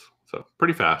 threads. So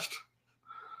pretty fast.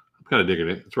 I'm kind of digging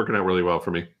it. It's working out really well for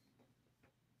me.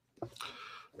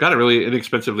 Got it really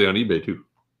inexpensively on eBay too.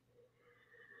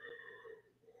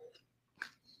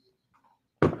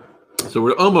 So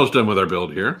we're almost done with our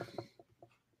build here.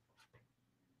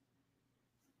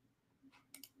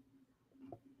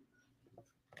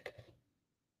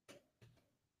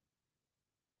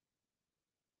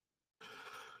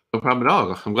 No problem at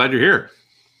all. I'm glad you're here.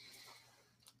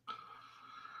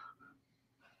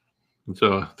 And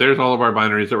so there's all of our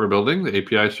binaries that we're building: the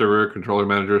API server, controller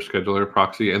manager, scheduler,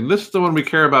 proxy, and this is the one we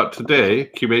care about today,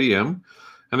 kubeadm.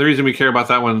 And the reason we care about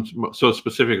that one so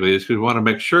specifically is because we want to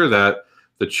make sure that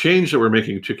the change that we're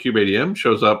making to kubeadm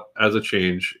shows up as a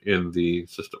change in the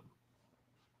system.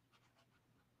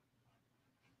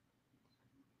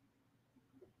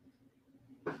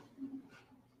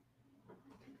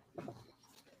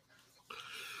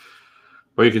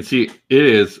 Well, you can see it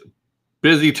is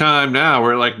busy time now.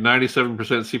 We're at like 97%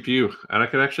 CPU, and I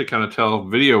can actually kind of tell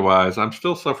video-wise I'm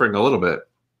still suffering a little bit.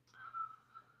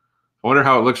 I wonder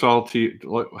how it looks how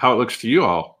it looks to you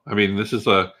all. I mean, this is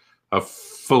a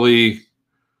fully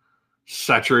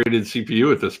saturated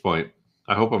CPU at this point.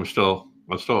 I hope I'm still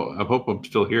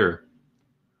here.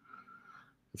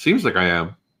 It seems like I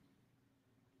am.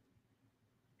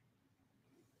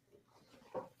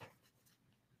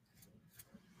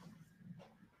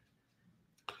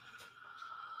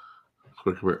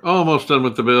 We're almost done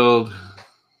with the build.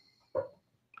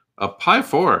 A Pi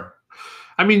 4.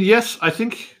 I mean, yes, I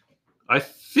think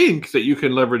that you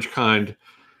can leverage kind.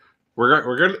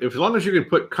 We're gonna, if as long as you can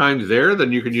put kind there,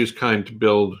 then you can use kind to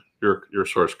build your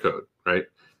source code, right?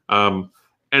 And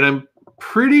I'm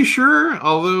pretty sure,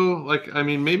 although, like, I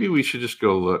mean, maybe we should just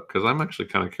go look because I'm actually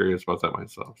kind of curious about that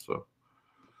myself. So,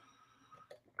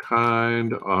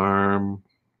 kind arm,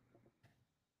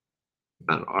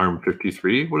 not arm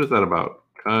 53. What is that about?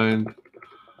 Kind.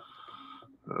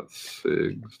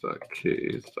 Sigs.ks.io.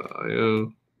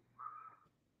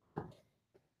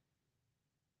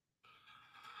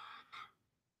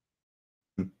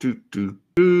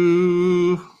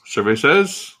 Survey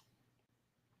says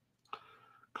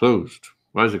closed.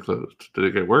 Why is it closed? Did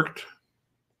it get worked?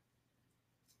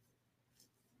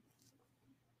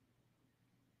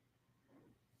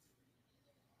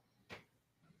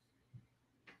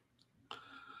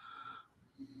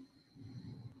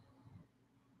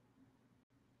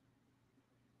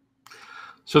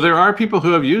 So there are people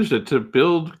who have used it to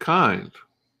build kind.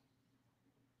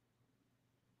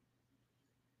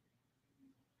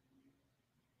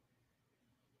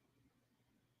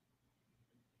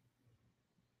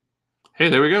 Hey,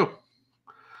 there we go.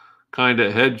 Kind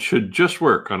ahead should just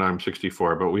work on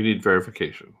ARM64, but we need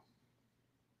verification.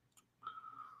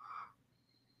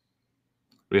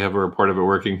 We have a report of it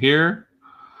working here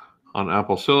on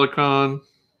Apple Silicon.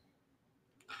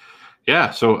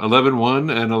 Yeah, so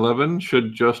 11.1 and 11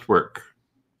 should just work.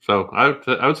 So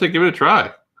I would say give it a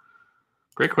try.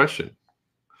 Great question.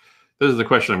 This is the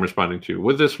question I'm responding to.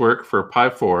 Would this work for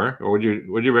Pi 4, or would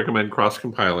you recommend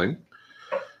cross-compiling?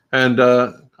 And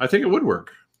I think it would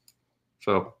work.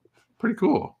 So pretty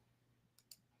cool.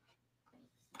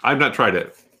 I've not tried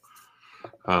it,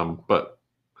 but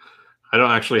I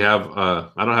don't actually have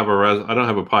I don't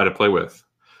have a Pi to play with.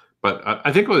 But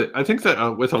I think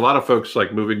that with a lot of folks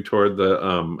like moving toward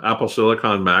the Apple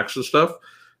Silicon Macs and stuff,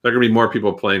 there are going to be more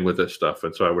people playing with this stuff,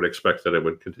 and so I would expect that it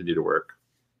would continue to work.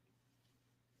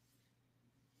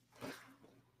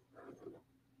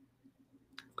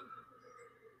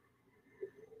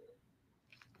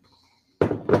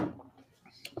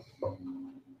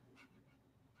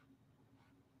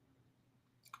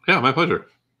 Yeah, my pleasure.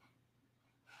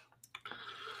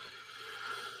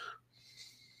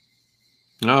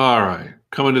 All right,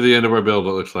 coming to the end of our build,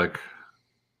 it looks like.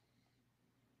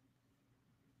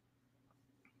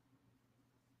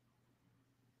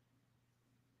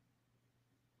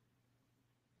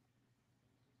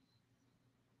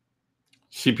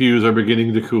 CPUs are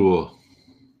beginning to cool.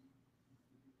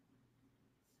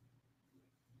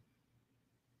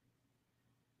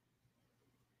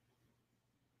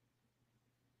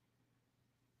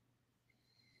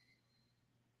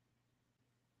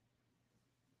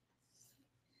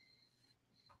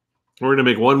 We're going to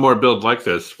make one more build like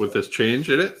this with this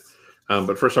change in it.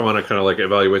 But first I want to kind of like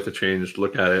evaluate the change,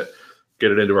 look at it,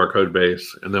 get it into our code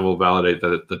base, and then we'll validate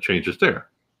that the change is there.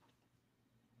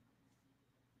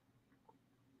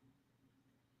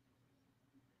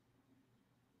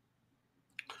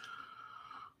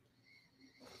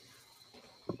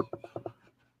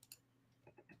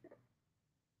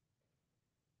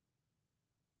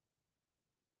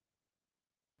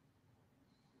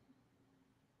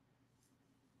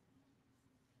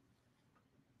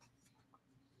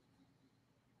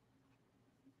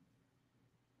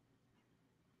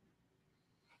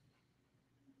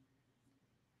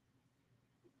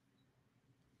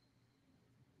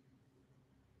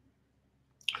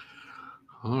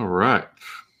 All right.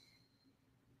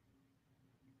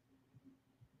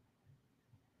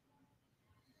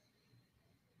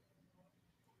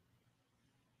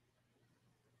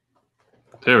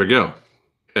 There we go.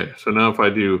 Okay, so now if I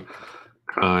do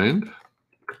kind,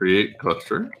 create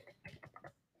cluster,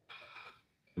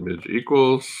 image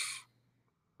equals,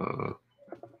 I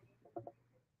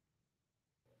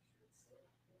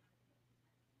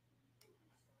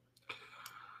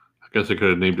guess I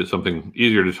could have named it something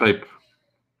easier to type.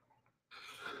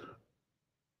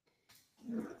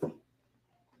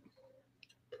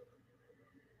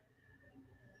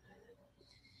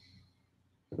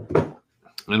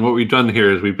 And what we've done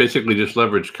here is we basically just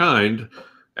leveraged kind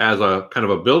as a kind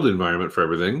of a build environment for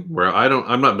everything, where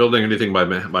I'm not building anything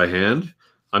by hand.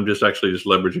 I'm just actually just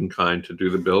leveraging kind to do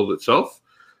the build itself.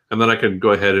 And then I can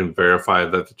go ahead and verify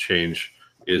that the change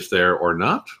is there or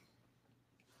not.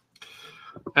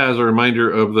 As a reminder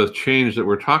of the change that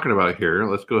we're talking about here,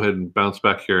 let's go ahead and bounce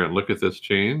back here and look at this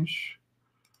change.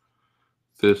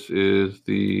 This is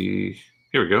here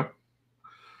we go.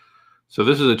 So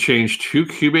this is a change to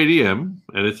kubeadm,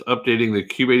 and it's updating the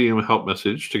kubeadm help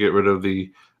message to get rid of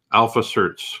the alpha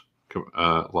certs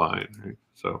line. Right?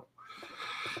 So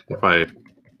if I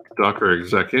docker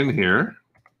exec in here,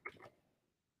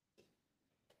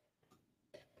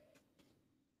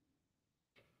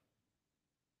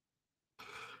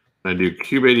 I do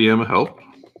kubeadm help.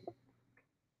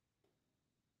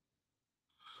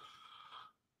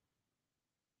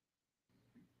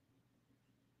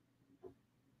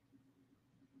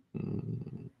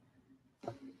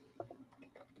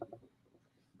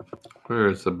 Where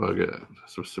is the bug at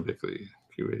specifically?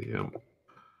 Kubeadm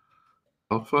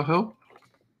alpha help.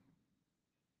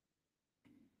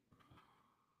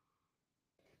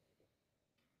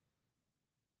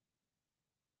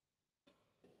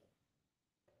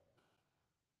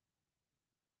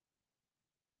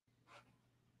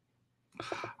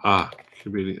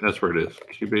 kubeadm, that's where it is.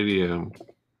 Kubeadm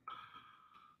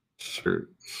certs.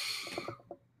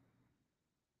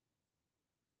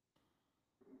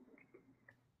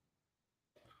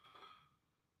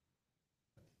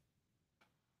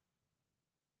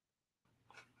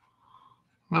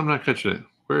 I'm not catching it.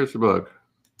 Where is the bug?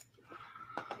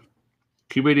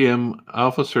 kubeadm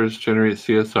alpha certs generate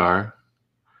CSR.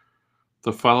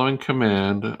 The following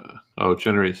command,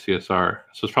 generate CSR.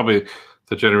 So it's probably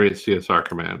the generate CSR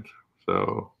command.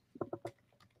 So,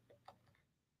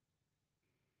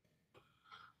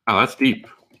 that's deep.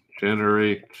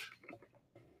 Generate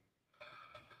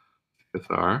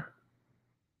CSR.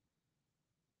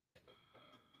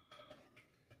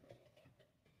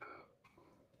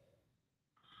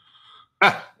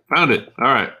 Found it. All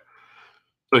right.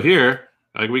 So here,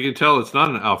 like we can tell, it's not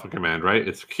an alpha command, right?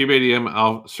 It's kubeadm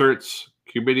certs,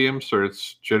 kubeadm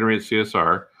certs generate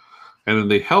CSR, and then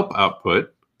the help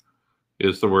output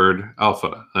is the word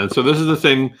alpha. And so this is the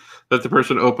thing that the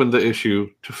person opened the issue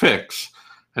to fix.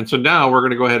 And so now we're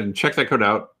going to go ahead and check that code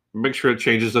out, make sure it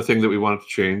changes the thing that we want it to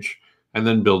change, and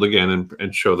then build again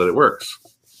and show that it works.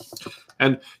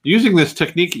 And using this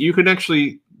technique, you can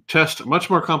actually test much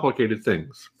more complicated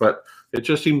things, but it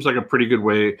just seems like a pretty good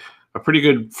way, a pretty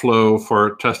good flow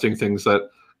for testing things that,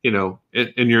 in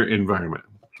your environment.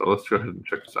 So let's go ahead and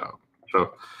check this out.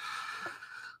 So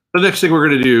the next thing we're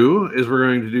going to do is we're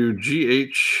going to do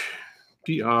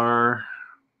GHPR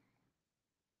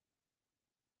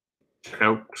check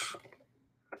out.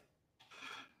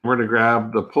 We're going to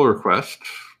grab the pull request.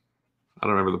 I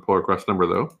don't remember the pull request number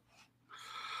though.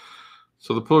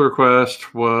 So the pull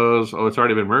request was, it's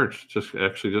already been merged. Just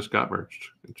got merged.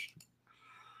 It's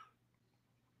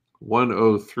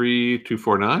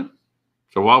 103249.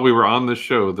 So while we were on this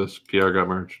show, this PR got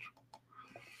merged.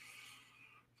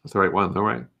 That's the right one, though,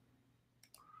 right?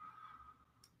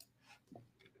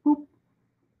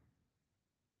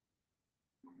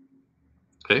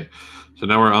 Okay, so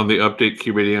now we're on the update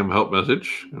CubeADM help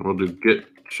message, and we'll do git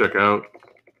checkout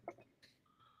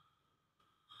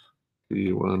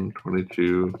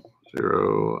P1220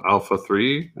 alpha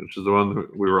 3, which is the one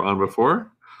that we were on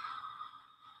before.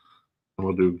 And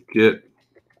we'll do git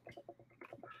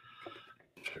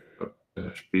checkout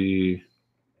 -b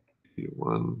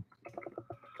P1220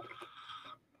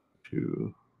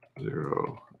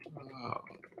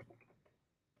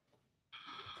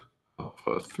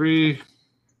 alpha 3.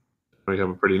 We have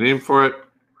a pretty name for it.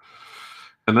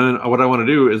 And then what I want to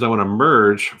do is I want to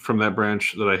merge from that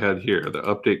branch that I had here, the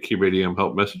update CubeADM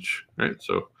help message, right?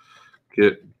 So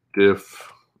git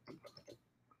diff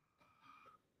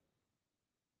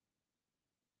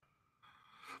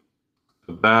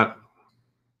that.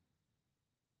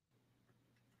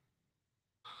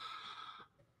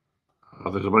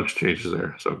 There's a bunch of changes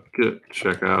there. So git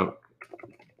checkout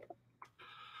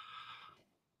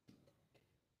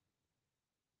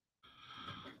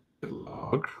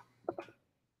log.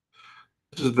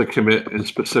 This is the commit in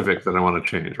specific that I want to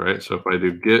change, right? So if I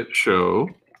do git show,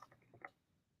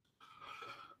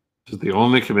 this is the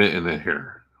only commit in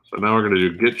here. So now we're going to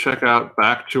do git checkout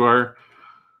back to our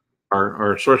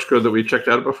source code that we checked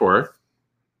out before.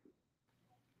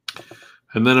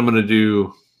 And then I'm going to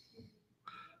do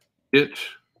git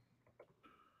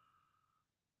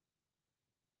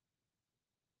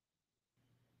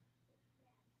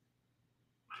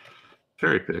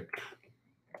cherry pick.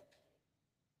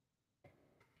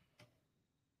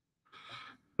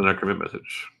 And our commit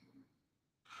message.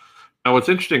 Now, what's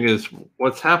interesting is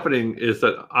what's happening is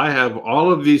that I have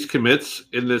all of these commits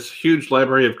in this huge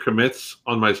library of commits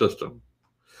on my system.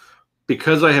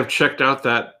 Because I have checked out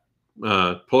that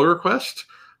pull request,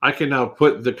 I can now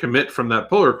put the commit from that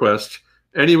pull request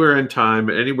anywhere in time,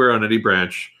 anywhere on any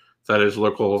branch that is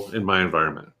local in my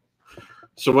environment.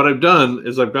 So what I've done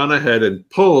is I've gone ahead and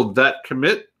pulled that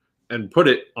commit and put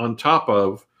it on top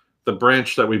of the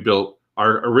branch that we built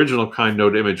our original kind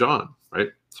node image on, right?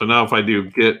 So now if I do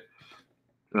git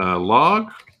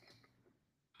log,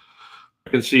 I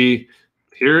can see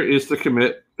here is the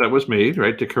commit that was made,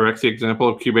 right, to correct the example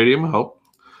of CubeADM help.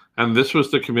 And this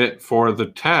was the commit for the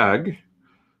tag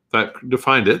that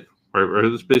defined it, or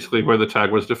this is basically where the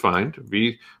tag was defined.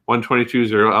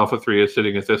 V1220 alpha 3 is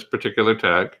sitting at this particular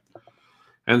tag.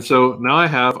 And so now I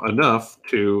have enough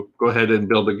to go ahead and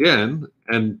build again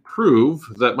and prove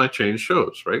that my change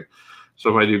shows, right? So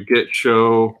if I do git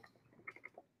show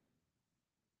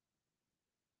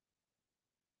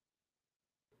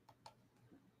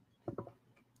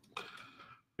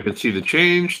I can see the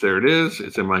change. There it is.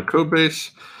 It's in my code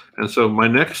base. And so my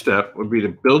next step would be to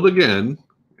build again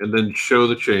and then show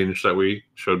the change that we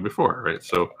showed before, right?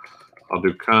 So I'll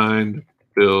do kind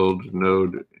build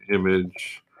node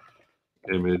image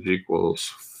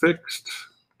equals fixed.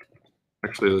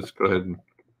 Actually, let's go ahead and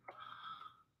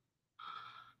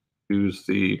use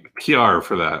the PR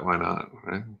for that. Why not,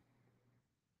 right?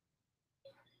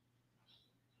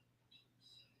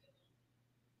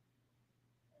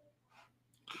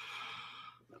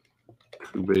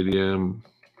 CubeADM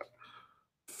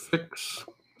fix.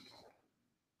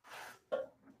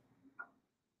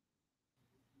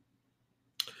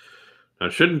 Now,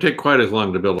 it shouldn't take quite as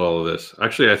long to build all of this.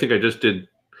 Actually, I think I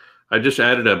just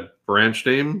added a branch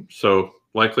name, so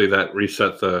likely that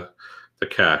reset the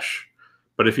cache.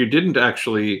 But if you didn't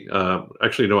actually no,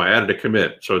 I added a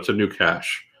commit, so it's a new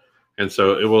cache, and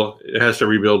so it has to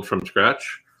rebuild from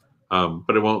scratch,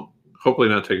 but it won't hopefully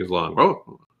not take as long.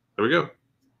 Oh, there we go.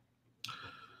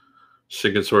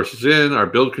 Syncing sources in, our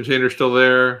build container is still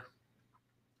there.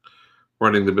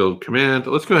 Running the build command.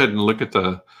 Let's go ahead and look at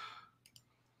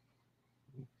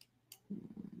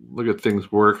things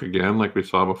work again like we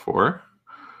saw before.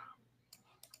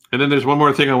 And then there's one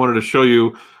more thing I wanted to show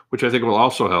you, which I think will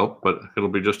also help, but it'll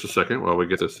be just a second while we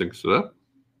get this thing set up.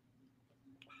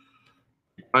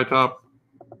 ITOP.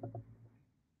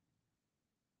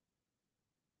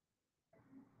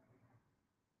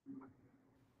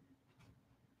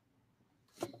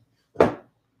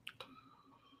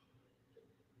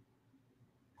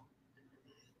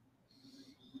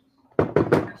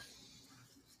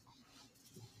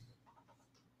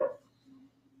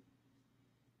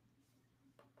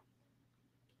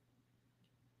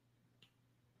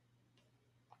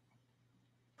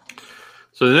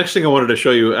 So the next thing I wanted to show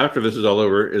you after this is all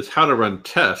over is how to run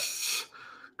tests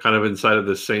kind of inside of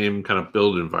the same kind of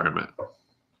build environment,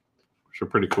 which are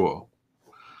pretty cool.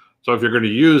 So if you're going to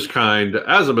use Kind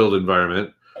as a build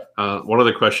environment, one of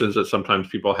the questions that sometimes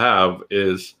people have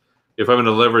is, if I'm going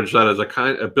to leverage that as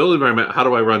a build environment, how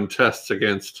do I run tests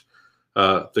against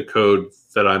the code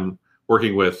that I'm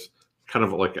working with kind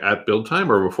of like at build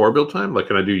time or before build time? Like,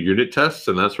 can I do unit tests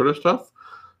and that sort of stuff?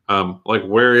 Like,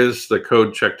 where is the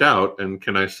code checked out and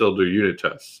can I still do unit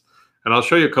tests? And I'll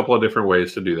show you a couple of different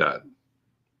ways to do that.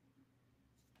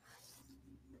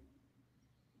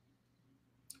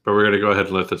 But we're going to go ahead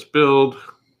and let this build.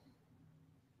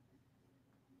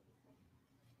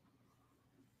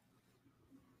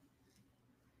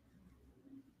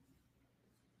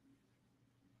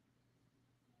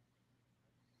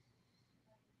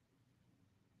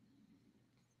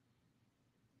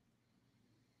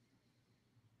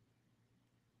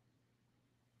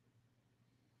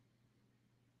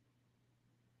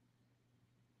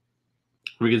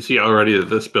 We can see already that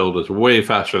this build is way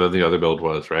faster than the other build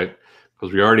was, right?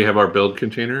 Because we already have our build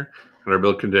container, and our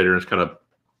build container is kind of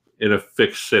in a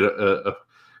fixed state.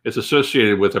 It's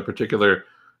associated with a particular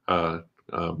period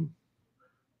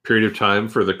of time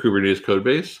for the Kubernetes code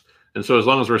base. And so as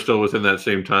long as we're still within that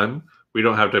same time, we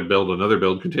don't have to build another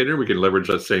build container. We can leverage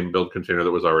that same build container that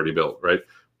was already built, right?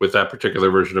 With that particular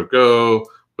version of Go,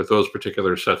 with those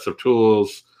particular sets of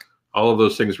tools, all of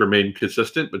those things remain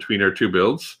consistent between our two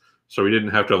builds. So we didn't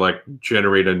have to like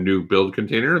generate a new build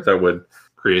container that would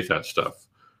create that stuff.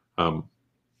 But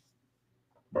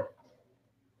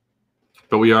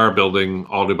we are building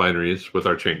all new binaries with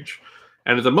our change.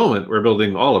 And at the moment, we're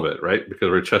building all of it, right? Because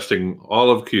we're testing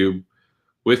all of Kube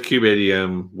with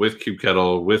kubeadm, with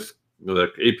kubekettle, with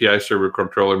the API server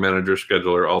controller manager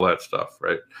scheduler, all that stuff,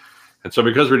 right? And so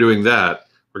because we're doing that,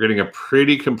 we're getting a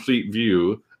pretty complete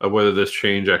view of whether this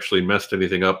change actually messed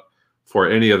anything up for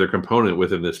any other component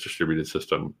within this distributed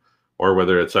system, or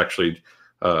whether it's actually,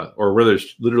 or whether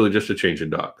it's literally just a change in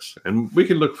docs. And we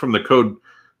can look from the code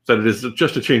that it is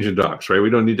just a change in docs, right? We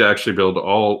don't need to actually build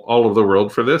all of the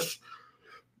world for this.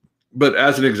 But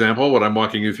as an example, what I'm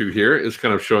walking you through here is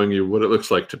kind of showing you what it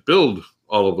looks like to build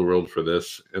all of the world for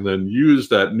this, and then use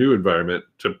that new environment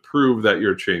to prove that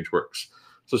your change works.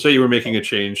 So say you were making a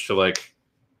change to, like,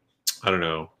 I don't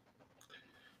know,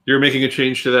 you're making a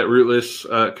change to that rootless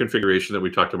configuration that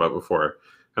we talked about before.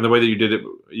 And the way that you did it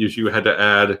is you had to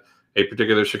add a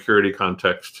particular security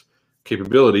context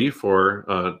capability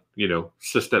for, you know,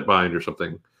 sysnet bind or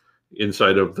something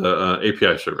inside of the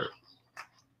API server.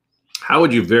 How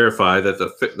would you verify that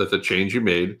the change you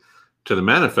made to the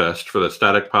manifest for the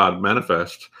static pod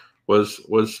manifest was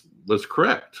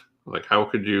correct? Like, how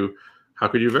could you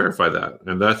verify that?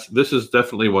 And this is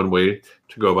definitely one way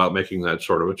to go about making that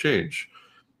sort of a change.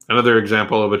 Another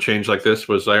example of a change like this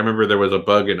was, I remember there was a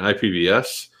bug in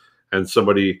IPVS, and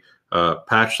somebody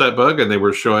patched that bug, and they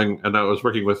were showing, and I was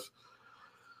working with,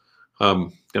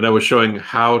 and I was showing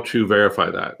how to verify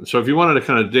that. And so if you wanted to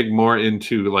kind of dig more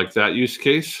into like that use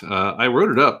case, I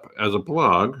wrote it up as a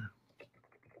blog.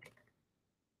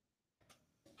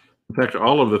 In fact,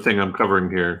 all of the thing I'm covering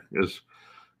here is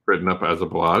written up as a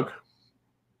blog.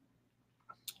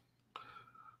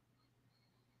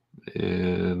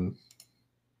 And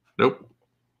nope.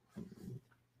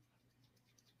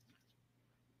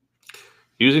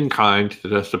 Using Kind to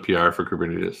test a PR for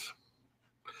Kubernetes.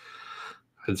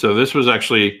 And so this was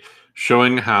actually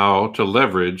showing how to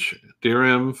leverage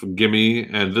DRM, Gimme,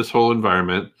 and this whole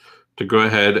environment to go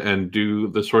ahead and do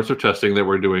the sorts of testing that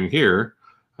we're doing here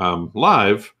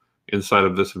live inside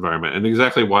of this environment, and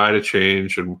exactly why to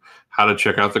change, and how to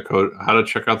check out the code, how to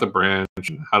check out the branch,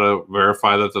 and how to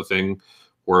verify that the thing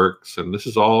works. And this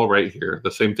is all right here.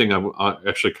 The same thing I'm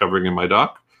actually covering in my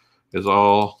doc is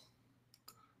all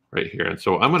right here. And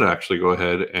so I'm going to actually go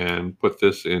ahead and put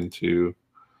this into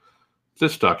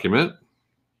this document.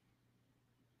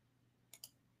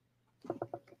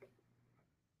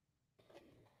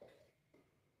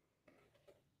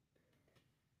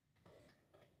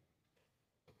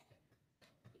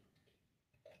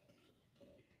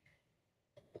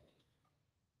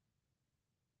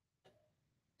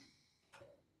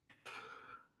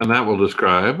 And that will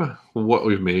describe what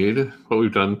we've made, what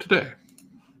we've done today.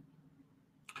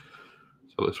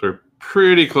 So this, we're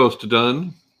pretty close to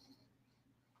done.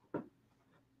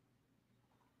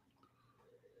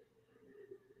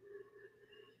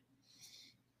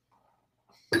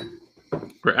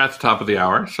 We're at the top of the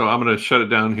hour, so I'm going to shut it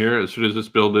down here as soon as this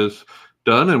build is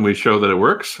done and we show that it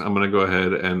works. I'm going to go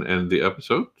ahead and end the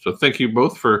episode. So thank you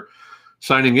both for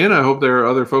signing in. I hope there are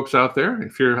other folks out there.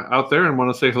 If you're out there and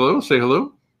want to say hello,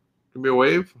 give me a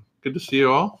wave. Good to see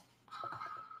you all.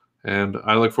 And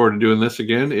I look forward to doing this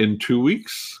again in 2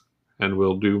 weeks. And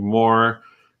we'll do more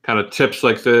kind of tips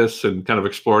like this and kind of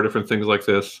explore different things like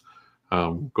this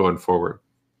going forward.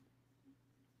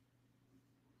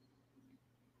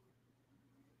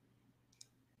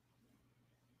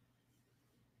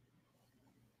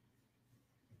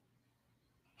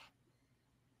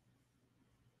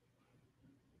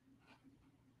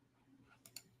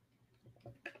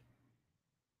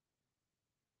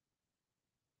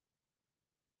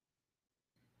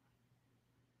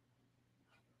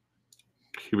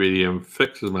 QADM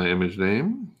fix is my image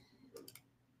name.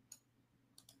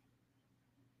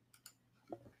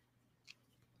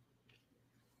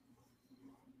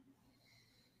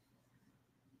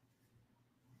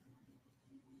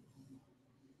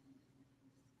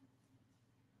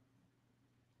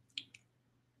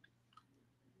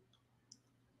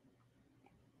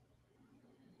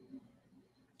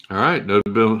 All right,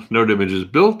 node image is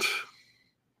built.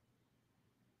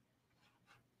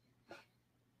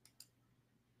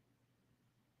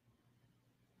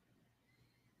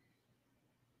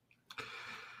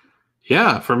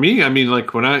 Yeah, for me, I mean, like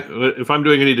if I'm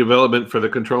doing any development for the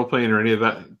control plane or any of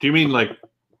that, do you mean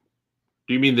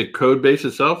the code base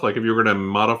itself? Like if you were going to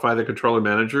modify the controller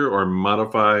manager or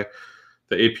modify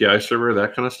the API server,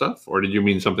 that kind of stuff? Or did you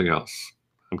mean something else?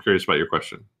 I'm curious about your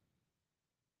question.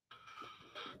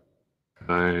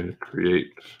 I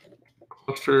create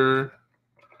cluster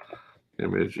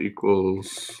image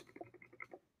equals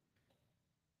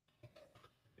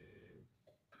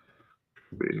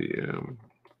medium.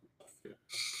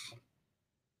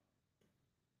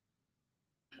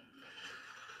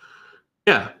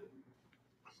 Yeah.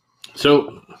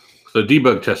 So the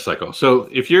debug test cycle. So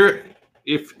if you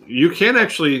can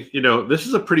actually, this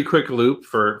is a pretty quick loop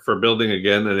for building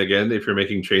again and again if you're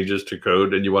making changes to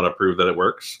code and you want to prove that it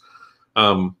works.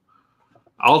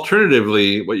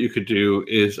 Alternatively, what you could do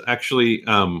is actually,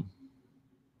 I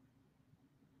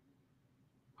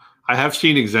have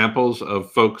seen examples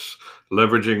of folks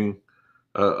leveraging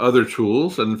other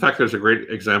tools. And in fact, there's a great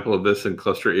example of this in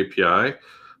Cluster API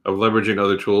of leveraging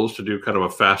other tools to do kind of a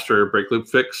faster break loop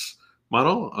fix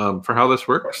model for how this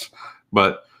works.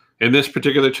 But in this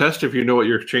particular test, if you know what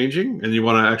you're changing and you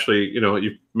want to actually,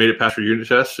 you've made it past your unit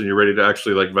tests and you're ready to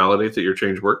actually like validate that your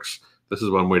change works, this is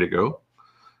one way to go.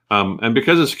 And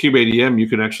because it's CubeADM, you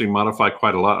can actually modify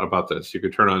quite a lot about this. You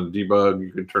can turn on debug,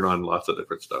 you can turn on lots of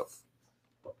different stuff.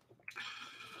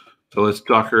 So let's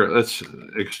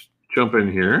jump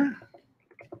in here.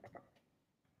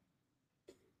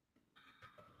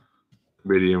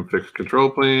 CubeADM fixed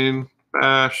control plane,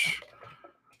 bash,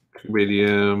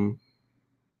 CubeADM,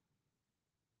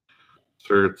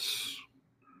 certs,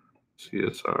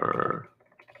 CSR,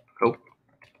 help,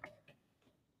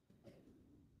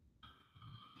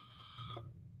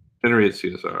 generate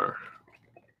CSR.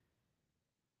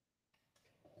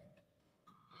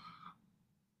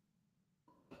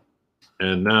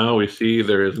 And now we see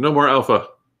there is no more alpha.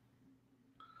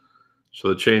 So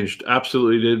the change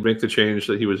absolutely did make the change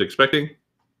that he was expecting.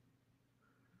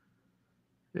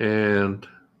 And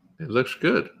it looks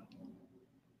good.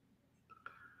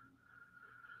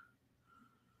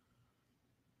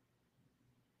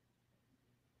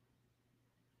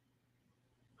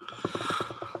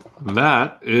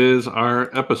 That is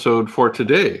our episode for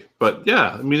today. But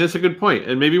yeah, I mean, that's a good point.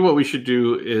 And maybe what we should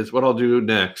do is what I'll do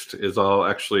next is I'll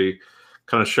actually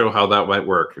kind of show how that might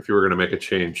work if you were going to make a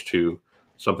change to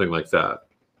something like that.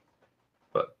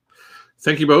 But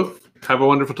thank you both. Have a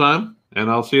wonderful time, and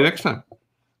I'll see you next time.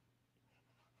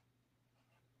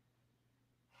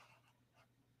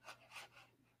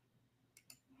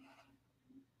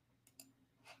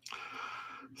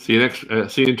 See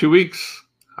you in 2 weeks.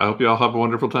 I hope you all have a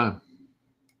wonderful time.